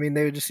 I mean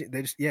they just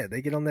yeah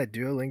they get on that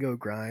Duolingo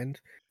grind.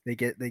 They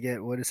get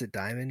what is it,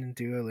 Diamond in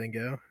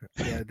Duolingo?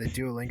 Yeah, the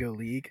Duolingo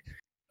League.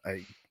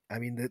 I I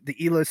mean the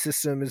Elo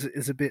system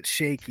is a bit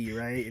shaky,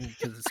 right? And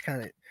because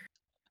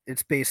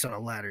it's based on a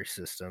ladder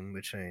system,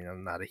 which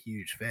I'm not a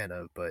huge fan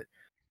of, but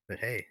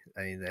hey,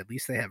 I mean at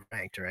least they have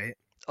ranked, right?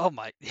 Oh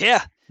my,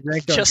 yeah.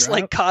 Ranked on Just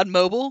like drop. COD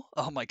Mobile.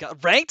 Oh my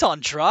god, ranked on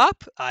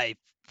drop?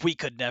 We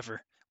could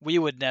never. We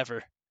would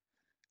never.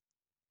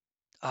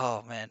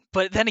 Oh man.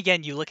 But then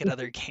again, you look at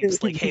other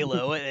games like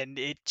Halo and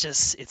it's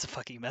a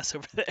fucking mess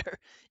over there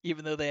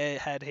even though they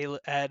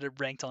had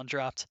ranked on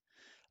dropped.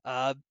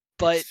 Uh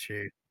but, It's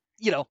true.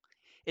 you know,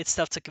 it's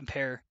tough to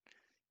compare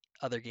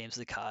other games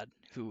to COD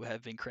who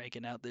have been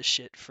cranking out this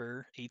shit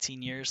for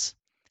 18 years.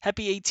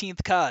 Happy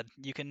 18th COD.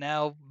 You can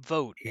now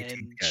vote 18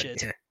 and COD,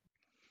 shit. yeah.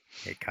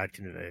 Yeah, COD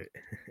can vote.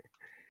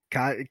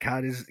 COD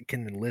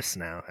can enlist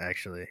now.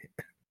 Actually,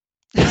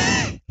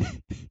 COD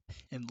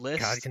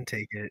Enlist. can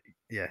take it.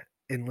 Yeah,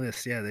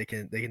 enlist. Yeah, they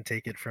can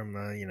take it from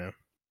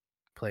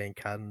playing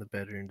COD in the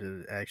bedroom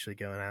to actually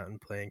going out and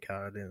playing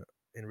COD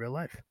in real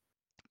life.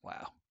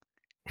 Wow.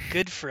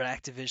 Good for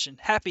Activision.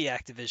 Happy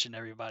Activision,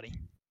 everybody.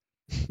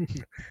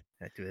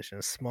 Activision,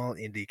 a small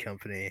indie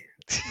company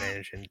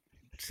managing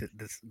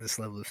this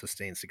level of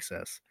sustained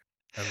success.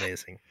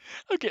 Amazing.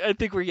 Okay, I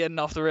think we're getting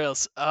off the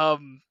rails.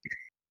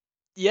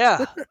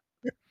 Yeah.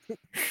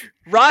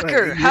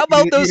 Rocker. How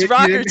about those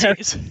rocker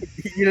teams?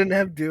 You didn't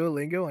have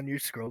Duolingo on your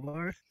scroll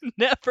bar?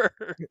 Never.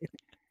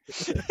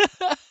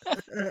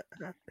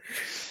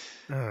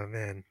 Oh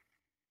man.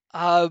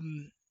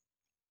 um.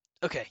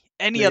 Okay.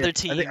 Any But yeah, other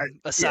team yeah, I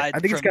aside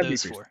think it's from got to be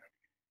those first. four?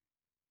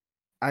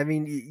 I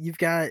mean, you've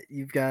got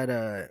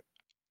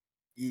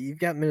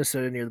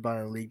Minnesota near the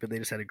bottom of the league, but they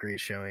just had a great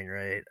showing,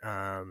 right?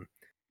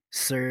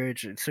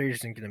 Surge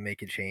isn't going to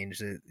make a change.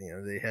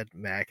 They had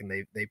Mac and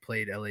they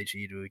played LAG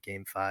to a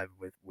game 5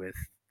 with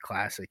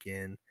Classic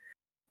in.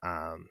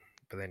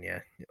 But then yeah,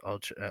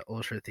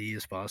 Ultra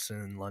Thieves,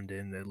 Boston,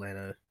 London,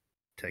 Atlanta,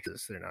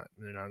 Texas. They're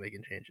not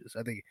making changes.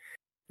 I think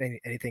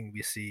anything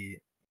we see,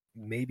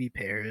 maybe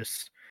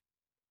Paris.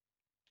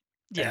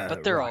 Yeah,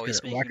 but they're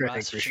always making Rocker, I think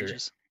roster for sure.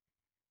 changes.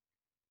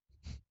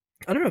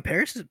 I don't know.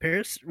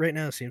 Paris right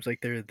now seems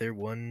like they're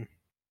one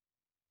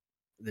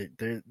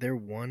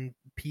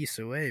piece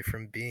away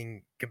from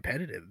being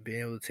competitive,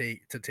 being able to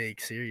take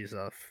series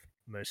off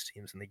most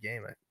teams in the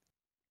game. I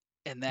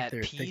And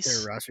think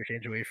they're a roster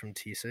change away from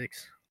T6.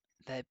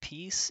 that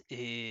piece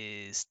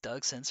is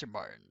Doug Sensor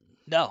Martin.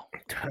 No,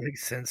 Doug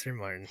Sensor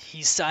Martin.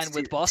 he's signed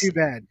with Too Boston.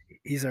 bad.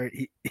 He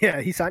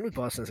signed with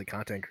Boston as a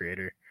content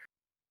creator.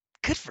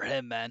 Good for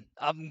him, man.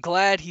 I'm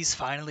glad he's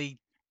finally,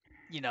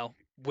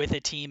 with a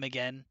team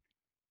again.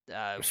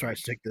 I'm sorry it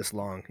took this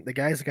long. The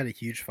guy's got a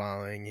huge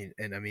following,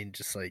 and I mean,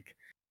 just like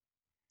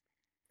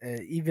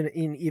even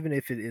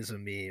if it is a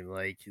meme,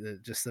 like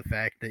just the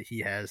fact that he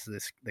has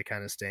the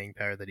kind of staying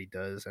power that he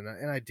does, and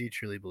I do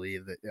truly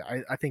believe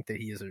that I think that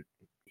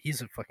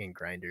he's a fucking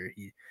grinder.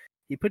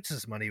 He puts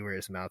his money where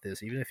his mouth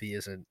is, even if he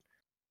isn't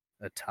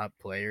a top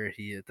player,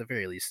 he at the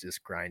very least is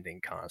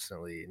grinding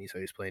constantly, and he's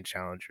always playing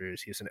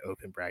challengers. He has an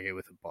open bracket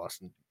with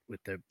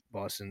the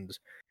Boston's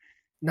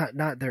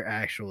not their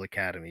actual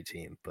academy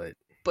team, but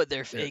But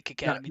their uh, fake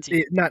not academy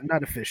team.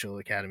 not official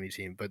academy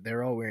team, but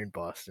they're all wearing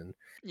Boston,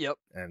 Yep.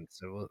 and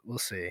so we'll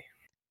see.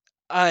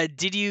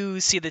 Did you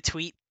see the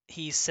tweet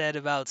he said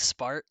about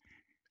Spart?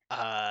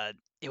 Uh,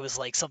 it was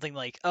like something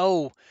like,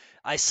 "Oh,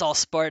 I saw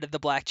Spart at the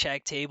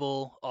blackjack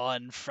table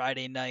on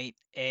Friday night,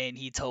 and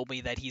he told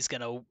me that he's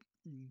gonna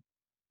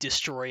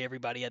destroy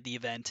everybody at the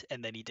event,"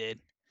 and then he did.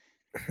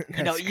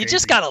 That's You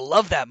just crazy. gotta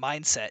love that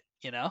mindset.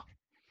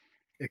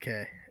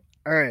 Okay.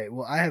 All right.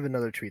 Well, I have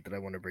another tweet that I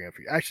want to bring up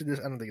for you. Actually, this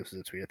I don't think this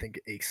is a tweet. I think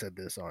Ake said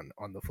this on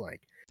the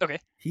flank. Okay.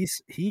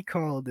 He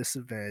called this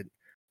event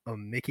a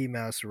Mickey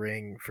Mouse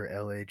ring for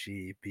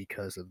LAG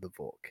because of the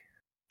Volk.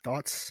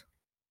 Thoughts?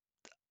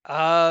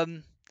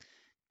 Um,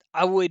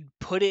 I would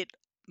put it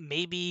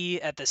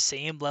maybe at the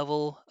same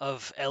level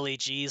of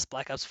LAG's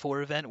Black Ops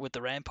 4 event with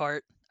the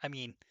Rampart. I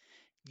mean,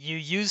 you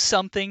use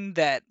something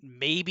that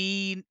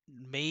maybe,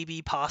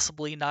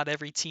 possibly not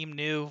every team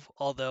knew,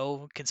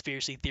 although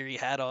conspiracy theory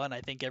hat on, I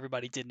think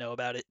everybody did know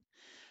about it.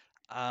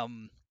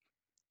 Um,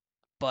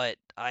 but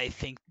I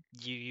think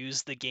you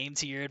use the game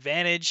to your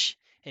advantage,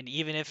 and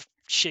even if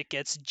shit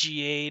gets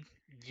GA'd,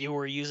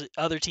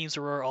 other teams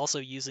were also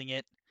using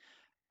it.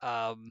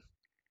 Um,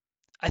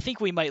 I think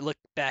we might look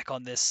back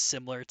on this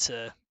similar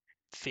to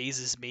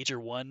FaZe's Major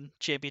 1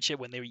 championship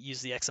when they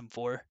used the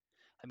XM4.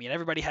 I mean,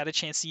 everybody had a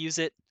chance to use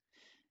it.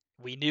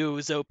 We knew it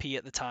was OP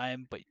at the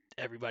time, but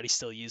everybody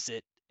still used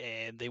it,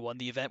 and they won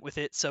the event with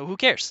it, so who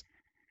cares?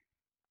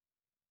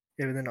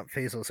 Yeah, but then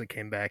FaZe also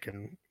came back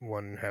and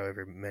won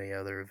however many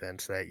other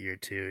events that year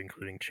too,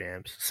 including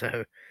champs.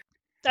 So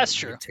That's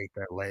you true. could take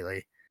that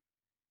lightly.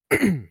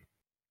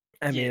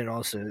 I Yeah, mean, and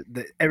also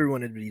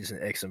everyone had been using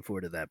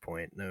XM4 to that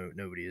point.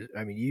 Nobody is.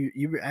 I mean,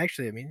 you were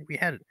actually. I mean, we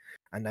had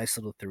a nice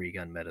little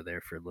 3-gun meta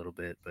there for a little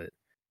bit, but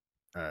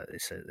they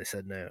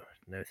said no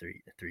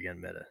three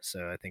gun meta.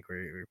 So I think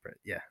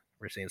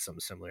we're seeing something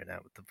similar now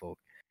with the Volk.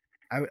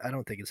 I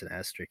don't think it's an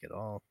asterisk at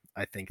all.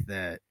 I think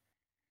that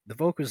the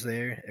Volk was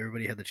there.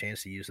 Everybody had the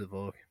chance to use the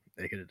Volk.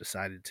 They could have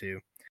decided to,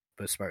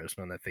 but Spart was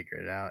one that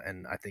figured it out,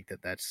 and I think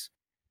that that's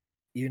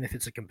even if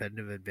it's a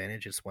competitive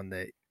advantage, it's one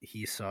that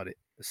he sought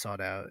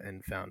out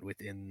and found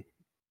within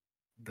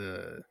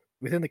the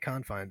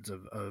confines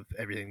of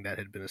everything that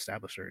had been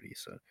established already.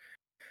 So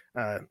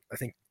I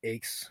think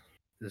Aches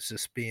is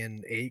just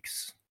being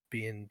Aches,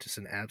 being just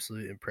an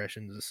absolute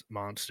impressions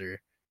monster.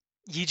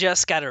 you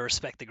just gotta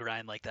respect the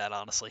grind like that,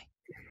 honestly.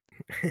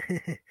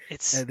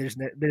 It's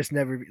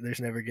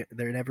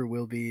There never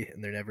will be,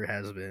 and there never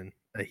has been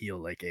a heel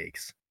like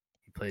Aches.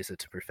 He plays it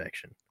to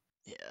perfection.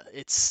 yeah,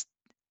 it's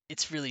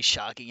really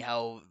shocking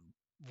how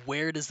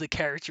where does the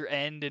character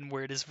end and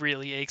where does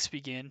really aches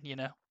begin,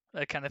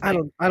 that kind of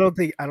thing.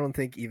 I don't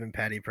think even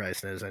Patty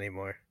Price knows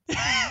anymore.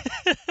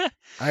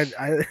 I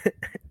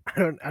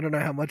I don't know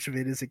how much of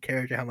it is a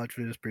character, how much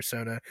of it is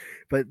persona,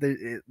 but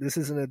this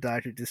isn't a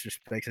Doctor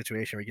Disrespect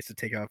situation where he gets to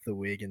take off the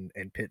wig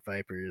and pit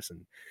vipers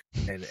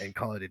and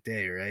call it a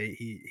day, right?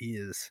 He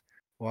is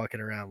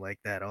walking around like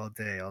that all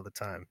day, all the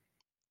time.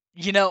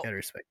 you know, Gotta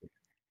respect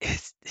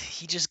it.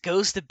 he just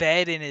goes to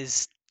bed in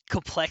his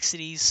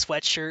complexities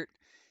sweatshirt,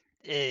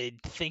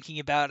 thinking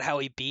about how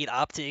he beat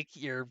Optic,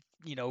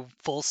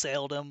 full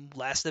sailed him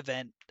last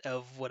event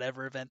of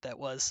whatever event that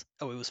was.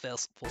 Oh, it was full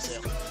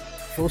sail.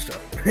 Full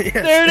stop. Yes.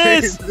 There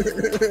it is.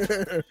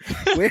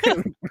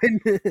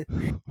 when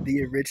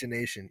the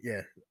origination,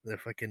 yeah, the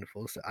fucking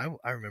full stop.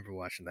 I remember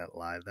watching that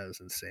live. That was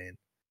insane.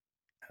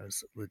 That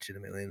was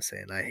legitimately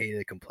insane. I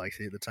hated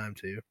complexity at the time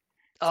too.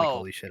 It's like, Oh,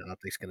 holy shit,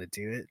 Optic's gonna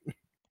do it.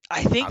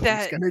 I think Optic's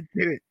that. gonna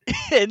do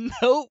it.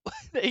 Nope,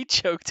 they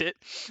choked it.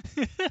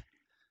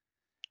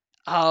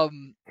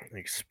 um,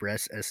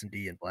 Express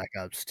S&D and Black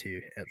Ops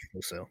 2 at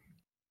full sale.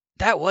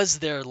 that was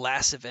their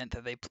last event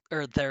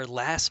or their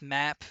last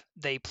map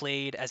they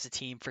played as a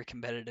team for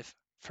competitive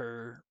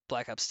for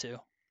Black Ops 2.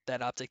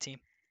 That Optic team.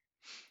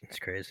 It's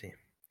crazy.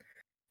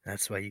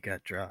 That's why you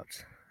got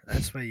dropped.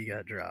 That's why you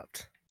got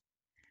dropped.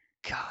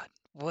 God,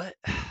 what?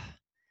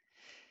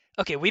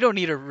 Okay, we don't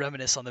need to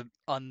reminisce on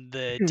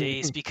the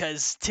days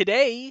because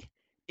today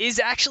is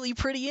actually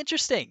pretty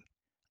interesting.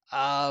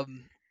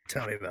 Um,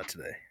 Tell me about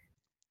today.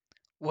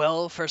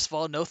 well, first of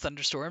all, no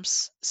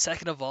thunderstorms.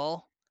 Second of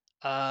all,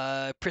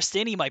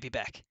 Pristini might be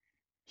back.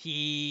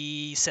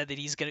 He said that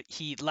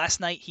he last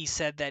night he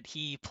said that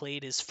he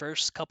played his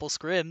first couple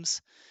scrims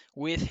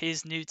with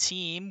his new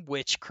team,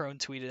 which Crone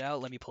tweeted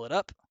out. Let me pull it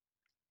up.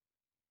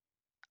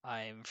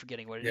 I'm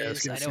forgetting what it Yeah, I was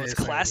is. gonna I know say it's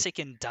it's Classic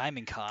and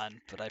Diamond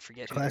Con, but I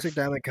forget who they're. Classic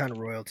Diamond Con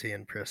royalty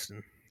in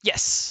Preston.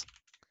 Yes.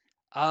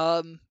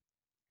 Um,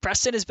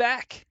 Preston is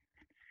back.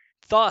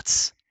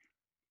 Thoughts?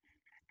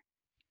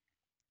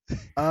 If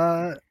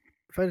I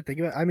had to think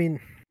about it, I mean,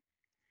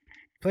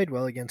 played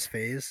well against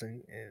FaZe,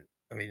 and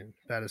I mean,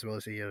 about as well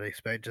as you would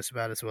expect, just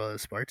about as well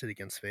as Sparta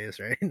against FaZe,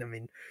 right? I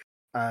mean,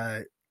 uh,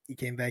 he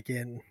came back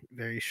in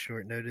very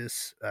short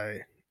notice.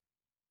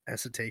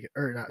 has to take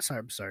or not.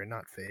 Sorry,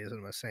 not phase. What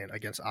am I saying?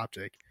 Against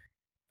Optic,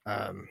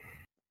 um,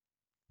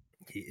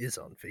 he is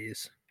on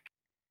phase.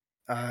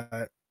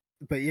 Uh,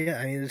 but yeah,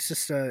 I mean, it's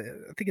just I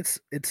think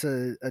it's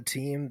a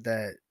team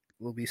that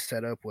will be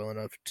set up well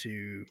enough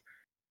to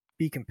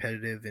be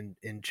competitive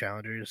in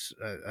challengers.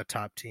 A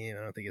top team.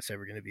 I don't think it's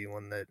ever going to be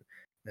one that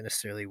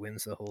necessarily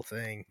wins the whole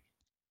thing,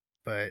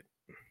 but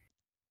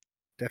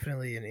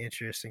definitely an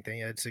interesting thing.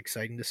 It's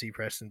exciting to see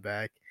Preston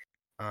back.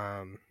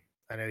 Um,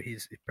 I know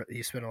he's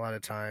spent a lot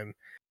of time.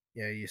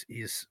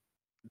 He's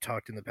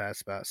talked in the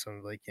past about some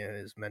of like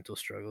his mental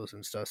struggles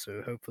and stuff.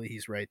 So hopefully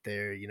he's right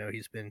there.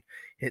 He's been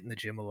hitting the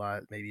gym a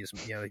lot. Maybe he's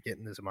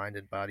getting his mind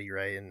and body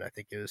right. And I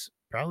think it was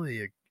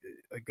probably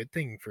a good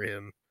thing for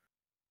him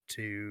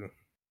to.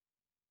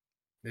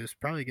 It was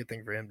probably a good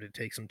thing for him to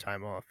take some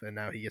time off, and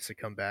now he gets to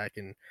come back.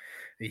 And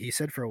he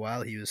said for a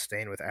while he was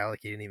staying with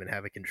Alec. He didn't even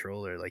have a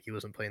controller. Like he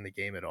wasn't playing the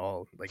game at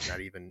all. Like not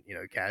even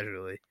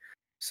casually.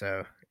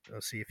 So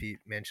we'll see if he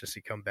manages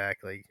to come back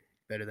like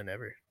better than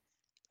ever.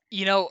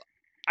 You know,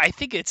 I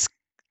think it's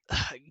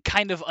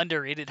kind of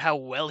underrated how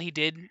well he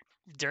did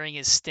during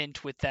his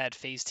stint with that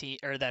phase team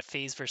or that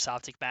phase versus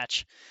Optic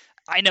match.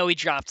 I know he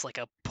dropped like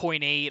a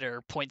point 0.8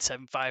 or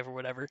 0.75 or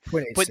whatever,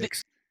 Point eight but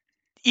six.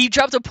 he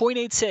dropped a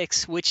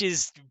 0.86, which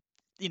is,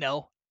 you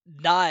know,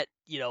 not,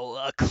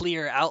 a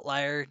clear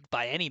outlier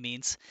by any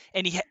means.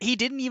 And he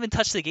didn't even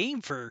touch the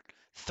game for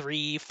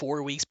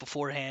 3-4 weeks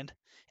beforehand,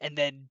 and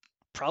then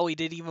probably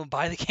didn't even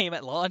buy the game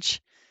at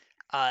launch.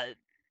 Uh,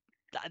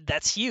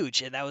 that's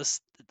huge, and that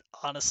was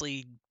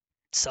honestly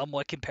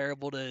somewhat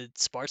comparable to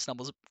Spart's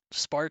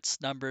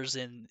numbers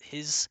in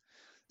his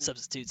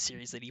substitute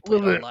series that he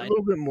played A online.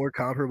 little bit more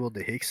comparable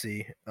to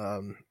Hixie.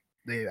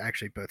 They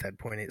actually both had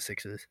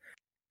 .86s.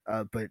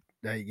 But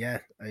yeah,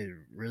 a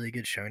really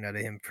good showing out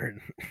of him for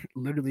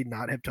literally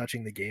not have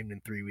touching the game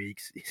in 3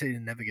 weeks. He said he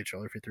didn't have a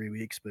controller for 3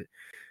 weeks, but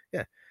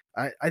yeah,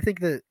 I think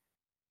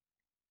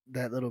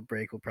that little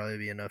break will probably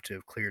be enough to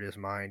have cleared his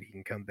mind. He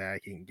can come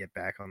back, he can get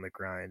back on the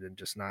grind, and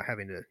just not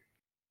having to,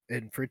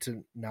 and for it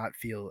to not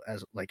feel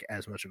as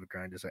much of a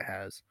grind as it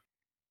has.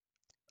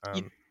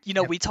 You, Um, you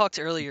know, yeah, we talked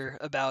earlier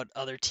about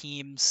other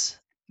teams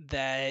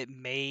that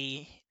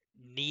may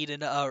need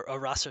a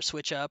roster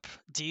switch up.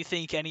 Do you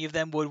think any of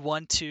them would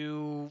want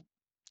to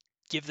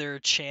give their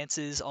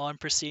chances on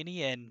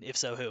Pristini, and if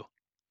so, who?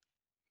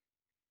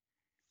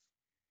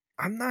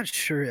 I'm not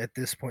sure at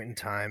this point in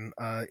time.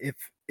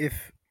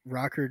 If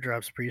Rocker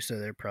drops Priesta,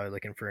 they're probably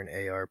looking for an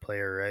AR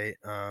player, right?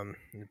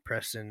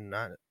 Preston,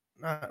 not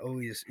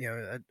always.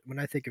 When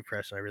I think of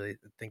Preston, I really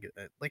think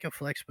like a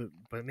flex,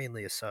 but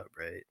mainly a sub,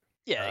 right?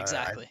 Yeah, Uh,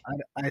 exactly.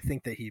 I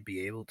think that he'd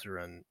be able to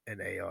run an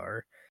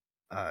AR.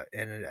 I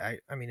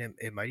mean,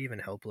 it might even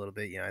help a little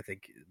bit. I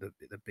think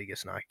the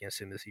biggest knock against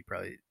him is he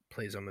probably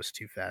plays almost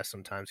too fast.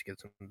 Sometimes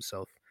gets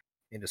himself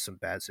into some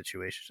bad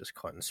situations, just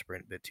caught in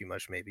sprint a bit too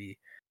much. Maybe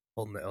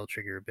holding the L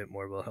trigger a bit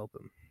more will help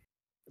him.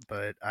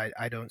 But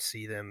I don't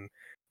see them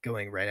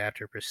going right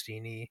after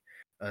Pristini,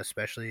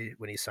 especially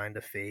when he signed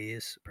a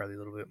phase. Probably a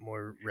little bit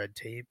more red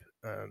tape,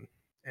 and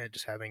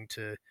just having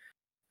to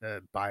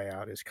buy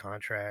out his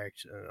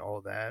contract and all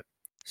of that.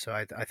 So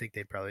I think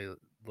they'd probably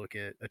look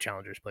at a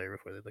challengers player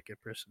before they look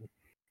at Brisson,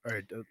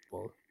 or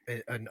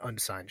an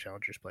unsigned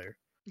challengers player.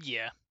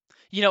 Yeah.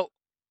 You know,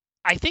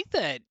 I think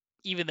that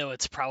even though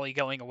it's probably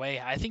going away,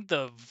 I think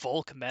the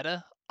Volk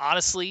meta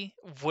honestly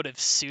would have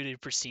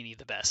suited Pristini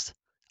the best.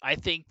 I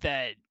think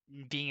that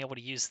being able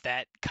to use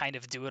that kind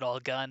of do-it-all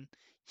gun,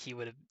 he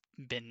would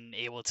have been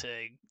able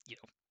to,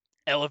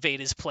 elevate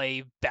his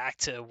play back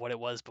to what it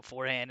was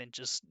beforehand and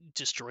just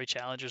destroy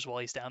challengers while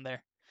he's down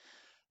there.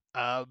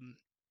 Um,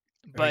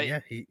 I mean, but yeah,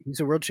 he's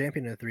a world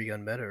champion in a 3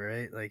 gun meta,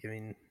 right? Like, I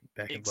mean,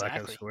 back in Black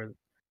Ops exactly, 4,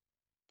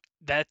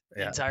 that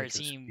yeah, I entire think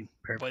this would team be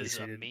perfectly was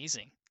suited.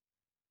 amazing.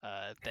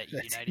 That That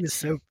team United is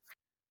team. so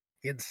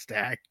fucking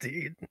stacked,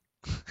 dude.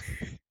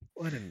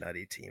 What a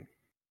nutty team.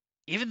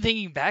 Even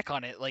thinking back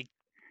on it, like,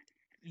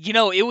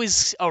 it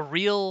was a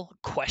real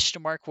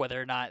question mark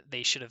whether or not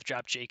they should have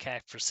dropped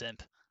JCap for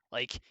Simp.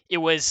 Like, it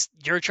was,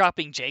 you're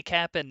dropping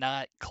JCap and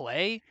not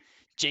Clay.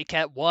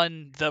 JCap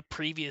won the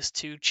previous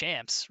two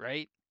champs,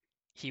 right?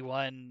 He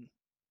won.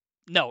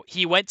 No,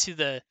 he went to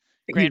the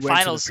He grand went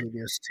to the finals.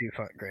 previous two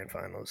grand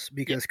finals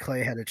Yeah, because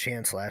Clay had a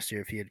chance last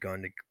year. If he had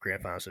gone to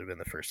grand finals, it would have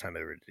been the first time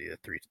ever to do it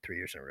three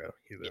years in a row.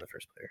 He would have yeah, been the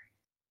first player.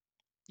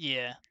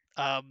 yeah.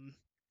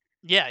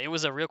 Yeah, it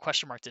was a real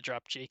question mark to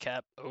drop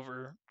JCap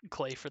over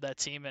Clay for that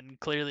team, and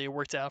clearly it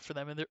worked out for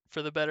them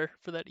for the better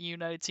for that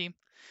United team.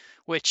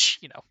 Which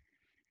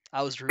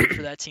I was rooting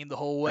for that team the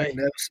whole I mean, way.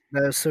 that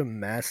was so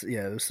massive.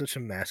 Yeah, it was such a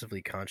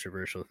massively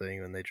controversial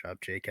thing when they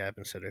dropped JCap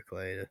instead of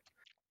Clay.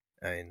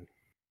 I mean,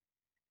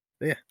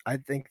 yeah, I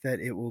think that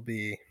it'll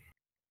be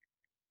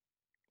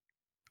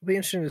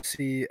interesting to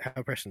see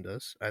how Preston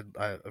does.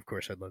 Of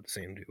course, I'd love to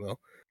see him do well.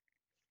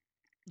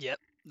 Yep,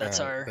 that's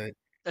Uh, our but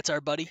that's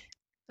our buddy.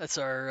 That's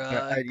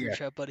our group yeah,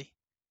 chat buddy.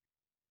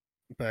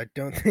 but I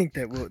don't think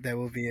that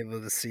we'll be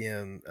able to see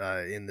him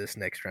in this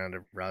next round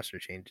of roster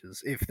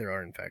changes, if there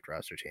are in fact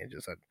roster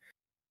changes.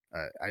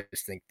 I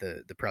just think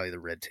the probably the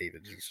red tape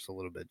is just a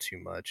little bit too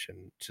much,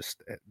 and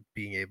just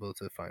being able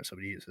to find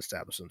somebody who's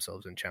established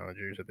themselves in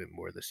challengers a bit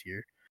more this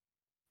year.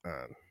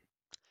 Um,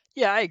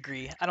 Yeah, I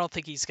agree. I don't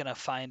think he's gonna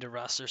find a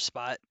roster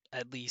spot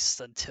at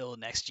least until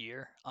next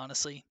year,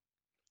 honestly,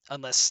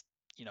 unless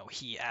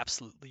he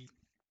absolutely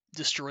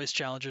destroys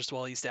challengers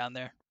while he's down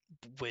there,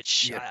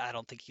 which yeah, I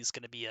don't think he's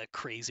gonna be a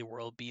crazy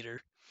world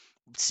beater.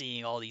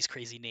 Seeing all these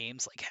crazy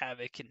names like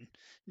Havoc and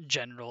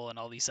General and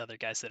all these other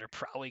guys that are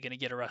probably gonna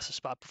get a roster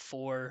spot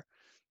before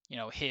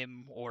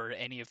him or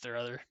any of their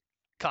other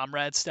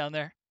comrades down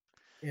there.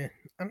 yeah.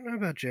 I don't know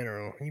about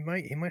General. He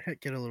might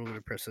get a little bit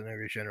of precedent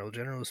over General.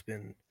 General's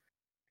been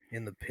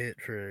in the pit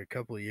for a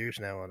couple of years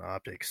now on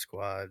Optic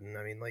Squad, and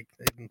I mean, like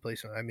they've been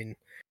placing. I mean,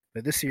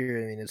 but this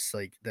year, I mean, it's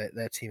like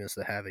that team is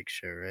the Havoc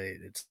show, right?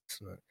 It's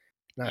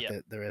not Yep.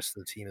 that the rest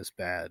of the team is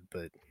bad,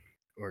 but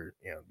or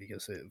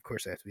because of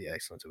course they have to be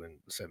excellent to win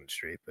the 7th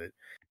straight, but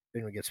if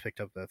anyone gets picked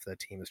up off that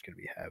team, it's going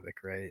to be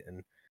Havoc, right?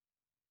 And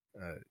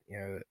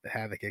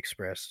Havoc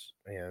expressed,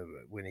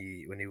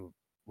 when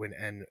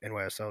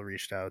NYSL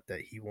reached out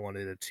that he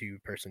wanted a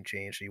 2-person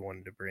change. He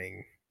wanted to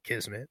bring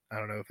Kismet. I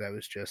don't know if that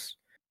was just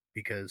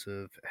because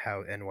of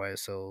how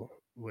NYSL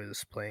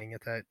was playing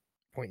at that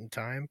point in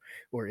time,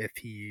 or if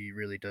he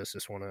really does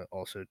just want to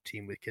also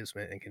team with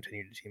Kismet and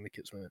continue to team with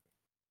Kismet.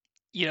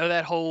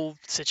 That whole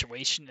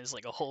situation is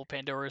like a whole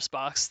Pandora's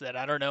box that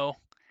I don't know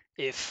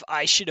if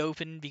I should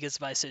open because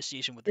of my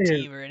association with the Yeah,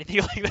 team or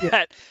anything like yeah,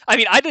 that. I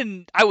mean,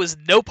 I was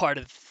no part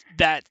of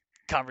that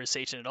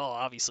conversation at all.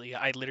 Obviously,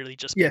 I literally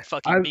just yeah. make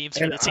fucking memes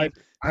for And the team.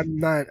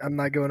 I'm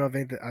not going off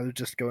anything. I was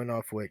just going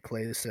off what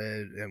Clay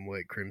said and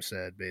what Krim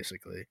said,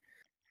 basically.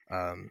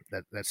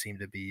 That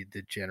seemed to be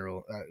the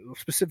general,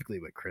 specifically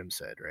what Krim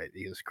said, right?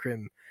 Because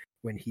Krim,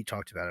 when he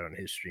talked about it on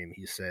his stream,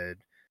 he said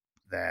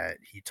that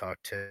he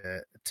talked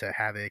to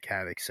Havoc.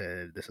 Havoc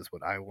said, "This is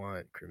what I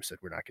want." Krim said,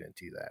 "We're not going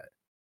to do that."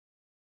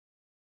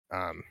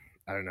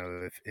 I don't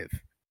know if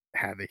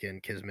Havoc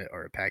and Kismet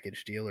are a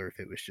package deal, or if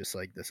it was just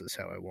like, "This is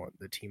how I want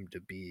the team to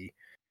be.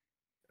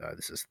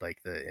 This is like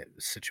the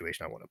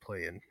situation I want to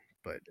play in."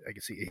 But I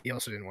guess he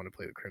also didn't want to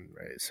play with Krim,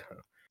 right? So I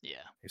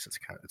Yeah. guess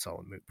it's all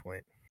a moot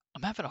point.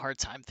 I'm having a hard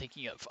time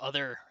thinking of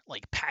other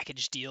like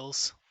package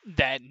deals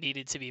that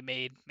needed to be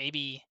made.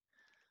 Maybe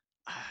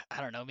I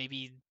don't know,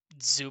 maybe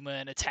Zuma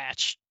and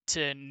attach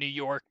to New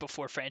York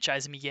before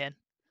franchising began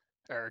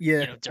or,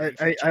 Yeah, during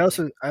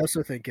franchising. I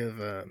also think of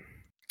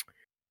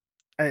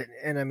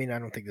and I mean I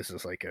don't think this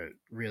is like a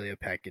really a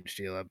package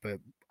deal, but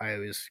I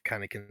always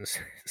kind of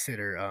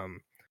consider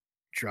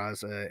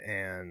Draza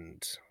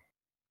and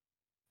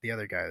the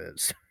other guy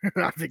that's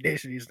Optic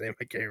Nation. His name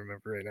I can't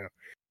remember right now.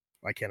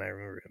 Why can't I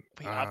remember him?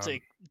 Wait,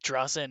 Optic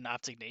Draza and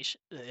Optic Nation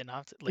and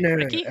Optic like No,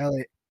 Ricky?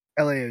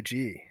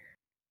 LAOG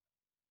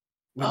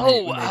when they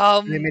Oh,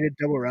 when they they made a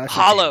double roster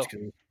change Hollow.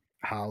 because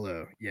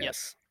Hollow, Yep.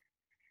 yes.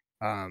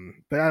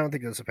 But I don't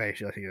think that's a package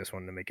deal. I think they just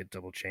wanted to make a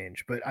double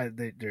change. But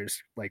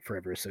there's like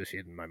forever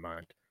associated in my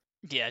mind.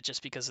 Yeah,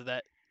 just because of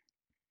that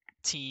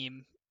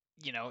team,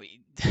 you know,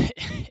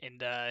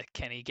 and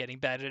Kenny getting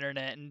bad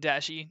internet and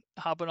Dashi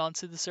hopping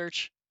onto the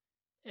search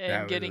and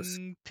That was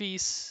getting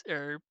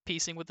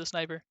piecing with the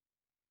sniper.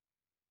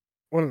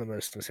 one of the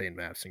most insane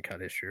maps in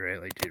COD history,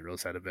 right? Like, dude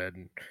rolls out of bed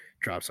and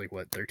drops like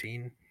what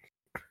 13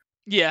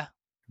 Yeah,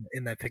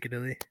 in that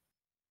Piccadilly.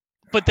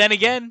 but then Um,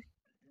 again,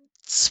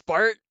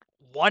 Spart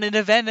won an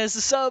event as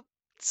a sub,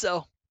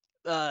 so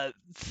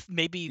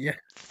maybe yeah.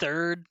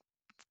 third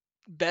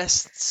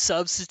best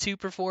substitute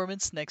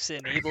performance next to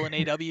Enable and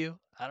AW.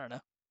 I don't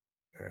know.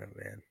 Oh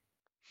man.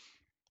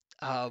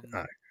 Um,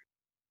 Uh,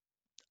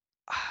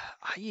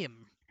 I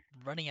am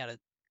running out of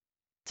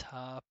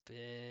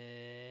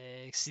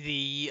topics.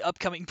 The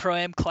upcoming Pro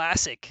Am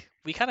Classic.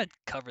 We kind of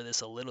cover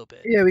this a little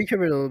bit. yeah, we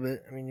covered a little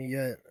bit. I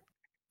mean,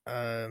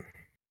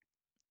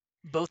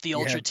 Both the you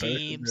Ultra have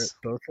teams.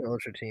 both the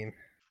Ultra team,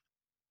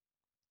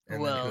 and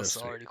Who then who else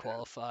else? already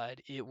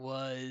qualified? It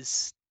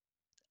was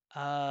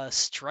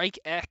Strike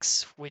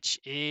X, which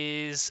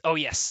is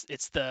yes,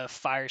 it's the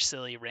Fire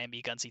Silly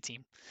Ramby Gunsy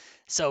team.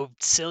 So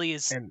Silly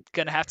is And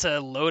gonna have to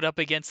load up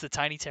against the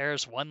Tiny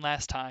Terrors one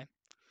last time.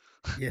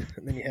 yeah,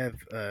 and then you have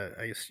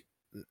I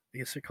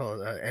guess they call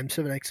it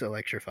M7X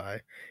Electrify,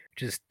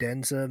 which is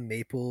Denza,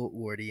 Maple,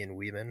 Wardy, and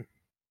Weeman.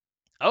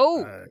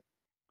 Oh, Uh,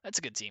 that's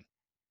a good team.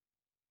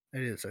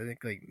 it is. I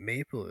think like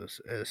Maple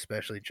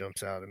especially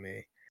jumps out at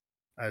me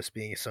as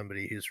being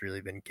somebody who's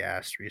really been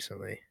gassed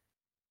recently.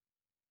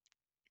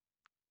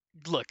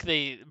 Look,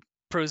 they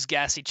pros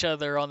gas each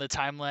other on the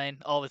timeline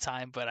all the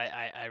time, but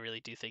I really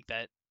do think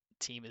that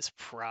team is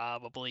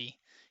probably,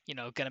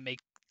 gonna make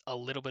a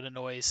little bit of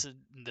noise.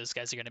 And those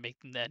guys are gonna make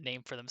that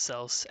name for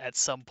themselves at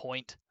some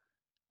point.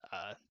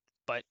 Uh,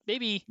 but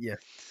maybe, Yeah.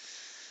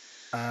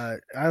 I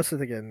also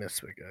think I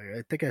missed.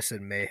 I think I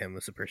said Mayhem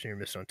was the person you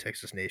missed on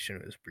Texas Nation.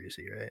 It was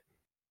Breezy, right?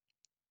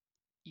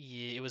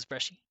 yeah, it was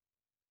Bresci.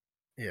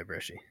 Yeah,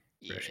 Bresci,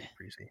 Yeah.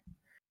 Breezy.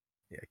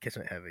 Yeah,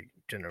 Kismet have a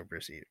General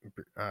Breezy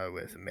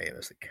with Mayhem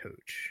as the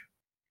coach.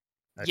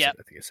 Yep.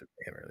 I think I said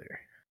Mayhem earlier.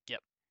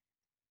 Yep.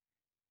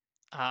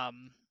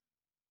 Um.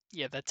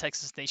 Yeah, that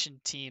Texas Nation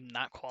team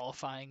not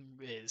qualifying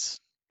is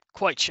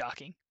quite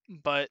shocking.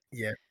 But,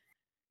 Yeah,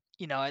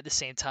 at the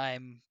same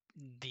time,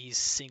 these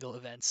single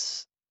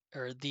events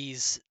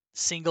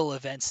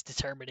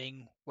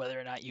determining whether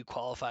or not you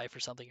qualify for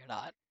something or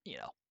not,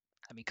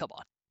 I mean, come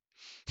on.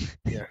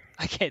 yeah.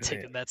 I can't I take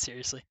mean, them that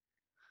seriously.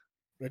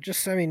 but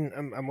just, I mean,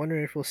 I'm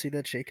wondering if we'll see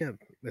that shakeup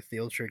with the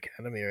Ultra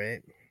Academy,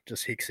 right?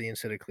 Just Hixie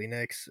instead of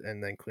Kleenex,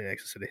 and then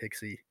Kleenex instead of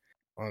Hixie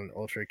on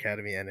Ultra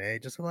Academy NA.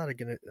 Just a lot of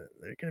there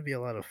are gonna be a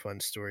lot of fun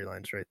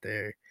storylines right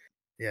there.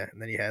 Yeah,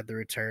 and then you had the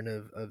return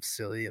of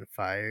Silly and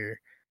Fire.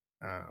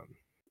 Um,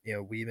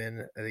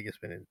 Weeman, I think it's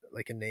been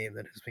like a name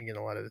that has been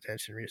getting a lot of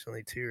attention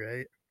recently too,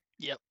 right?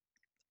 Yep.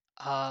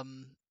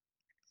 Um,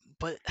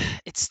 but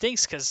it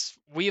stinks because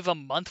we have a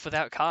month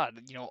without COD.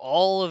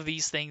 All of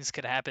these things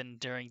could happen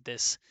during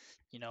this,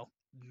 you know,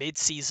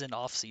 mid-season,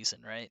 off-season,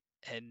 right?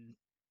 And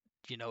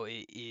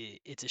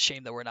it's a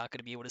shame that we're not going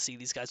to be able to see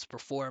these guys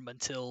perform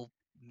until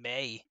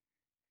May.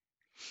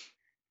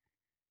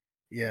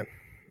 Yeah,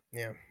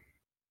 yeah.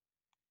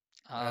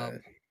 Uh, Um,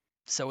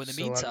 so in the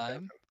Still a lot of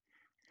meantime,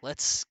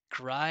 let's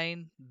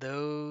grind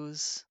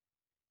those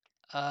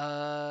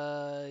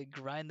elo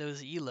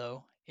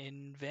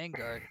in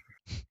Vanguard.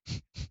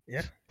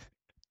 yeah.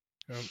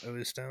 It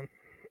was down.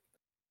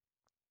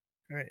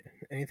 All right.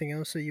 Anything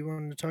else that you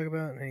wanted to talk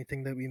about?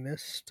 Anything that we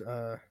missed?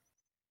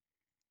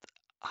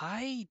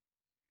 I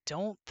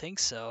don't think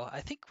so.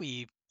 I think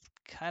we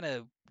kind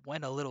of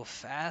went a little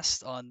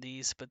fast on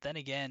these, but then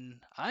again,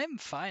 I'm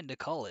fine to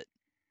call it.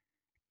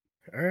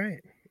 All right.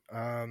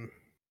 Um,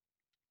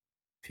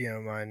 if you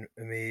don't mind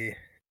me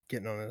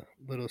getting on a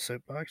little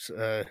soapbox, if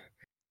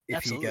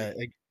you got,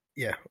 Absolutely.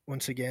 yeah,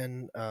 once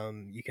again,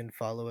 you can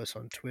follow us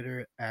on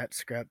Twitter at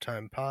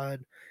ScrapTimePod.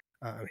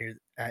 I'm here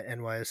at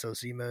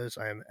NYSLZMos.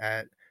 I am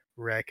at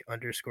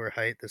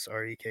rec_height. That's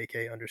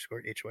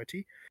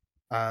REKK_HYT.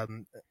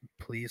 Um,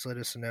 please let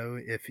us know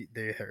if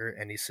there are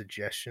any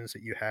suggestions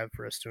that you have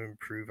for us to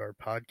improve our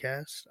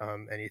podcast.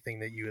 Anything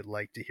that you would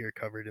like to hear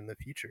covered in the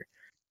future.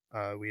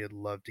 We would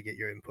love to get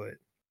your input.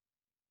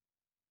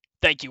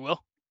 Thank you,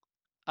 Will.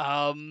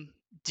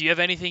 Do you have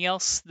anything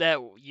else that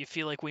you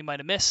feel like we might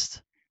have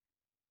missed?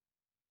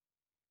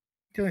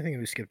 The only thing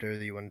we skipped over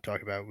that you want to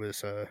talk about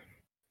was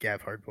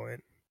Gav Hardpoint.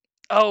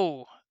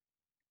 Oh,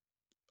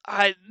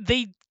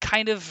 they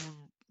kind of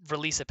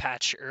released a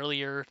patch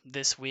earlier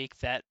this week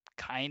that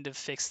kind of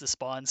fixed the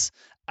spawns.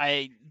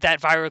 That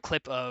viral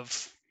clip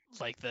of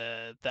like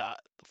the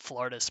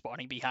Florida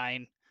spawning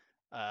behind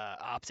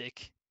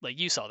optic. Like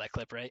you saw that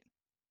clip, right?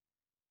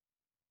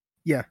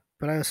 Yeah,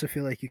 but I also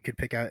feel like you could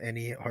pick out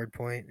any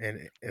hardpoint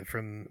and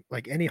from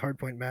like any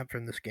hardpoint map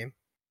from this game.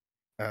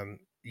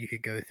 You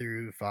could go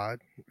through VOD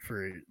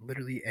for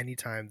literally any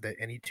time that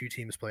any two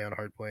teams play on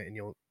hardpoint, and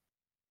you'll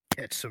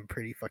catch some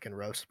pretty fucking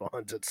rough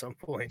spawns at some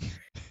point.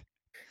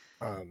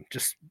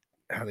 Just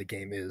how the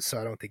game is, so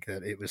I don't think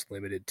that it was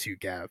limited to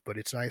Gav, but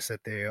it's nice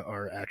that they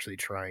are actually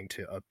trying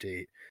to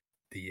update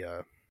the,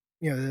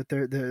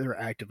 that they're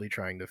actively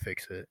trying to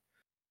fix it.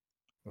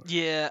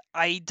 Yeah,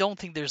 I don't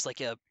think there's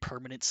like a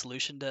permanent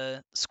solution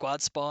to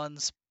squad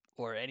spawns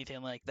or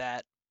anything like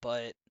that,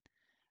 but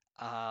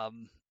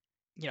um,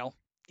 you know,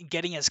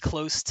 getting as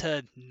close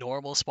to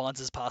normal spawns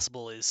as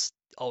possible is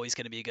always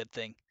going to be a good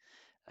thing.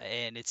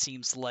 And it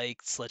seems like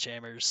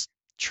Sledgehammer's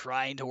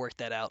trying to work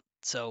that out.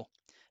 So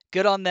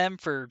good on them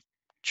for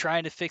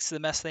trying to fix the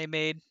mess they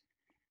made.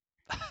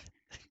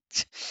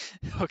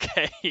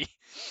 Okay.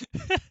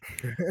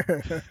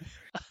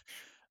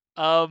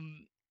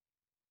 um,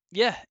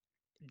 yeah.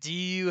 Do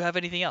you have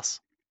anything else?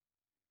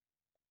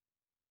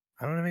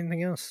 I don't have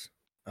anything else.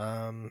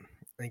 I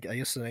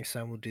guess the next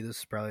time we'll do this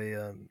is probably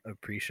a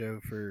pre-show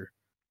for.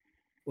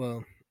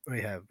 Well,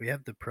 we have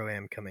the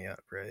pro-am coming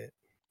up, right?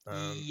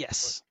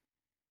 Yes.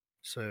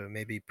 So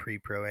maybe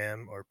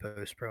pre-pro-am or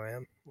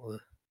post-pro-am, we'll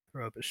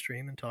throw up a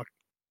stream and talk.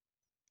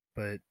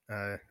 But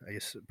I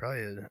guess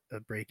probably a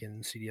break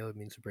in CDL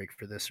means a break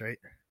for this, right?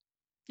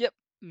 Yep.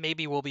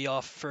 Maybe we'll be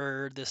off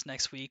for this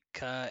next week,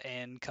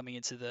 and coming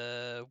into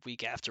the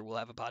week after, we'll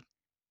have a pod.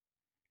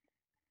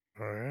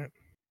 All right.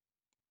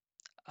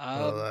 Um,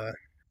 Well,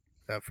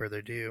 without further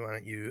ado, why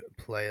don't you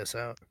play us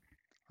out?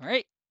 all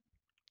right.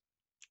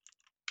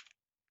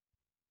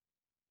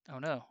 Oh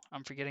no,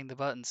 I'm forgetting the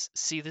buttons.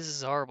 See, this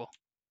is horrible.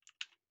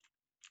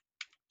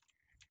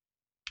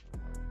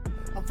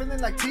 I'm feeling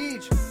like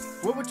Teach.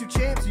 We're with you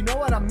champs, you know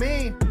what I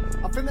mean.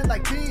 I'm feeling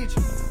like Teach.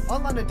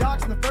 Online the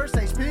docks in the first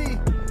HP.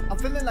 I'm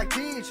feeling like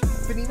Teach.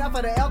 Finina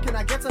for the L, can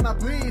I get some,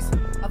 please?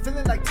 I'm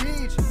feeling like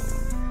Teach.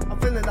 I'm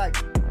feeling like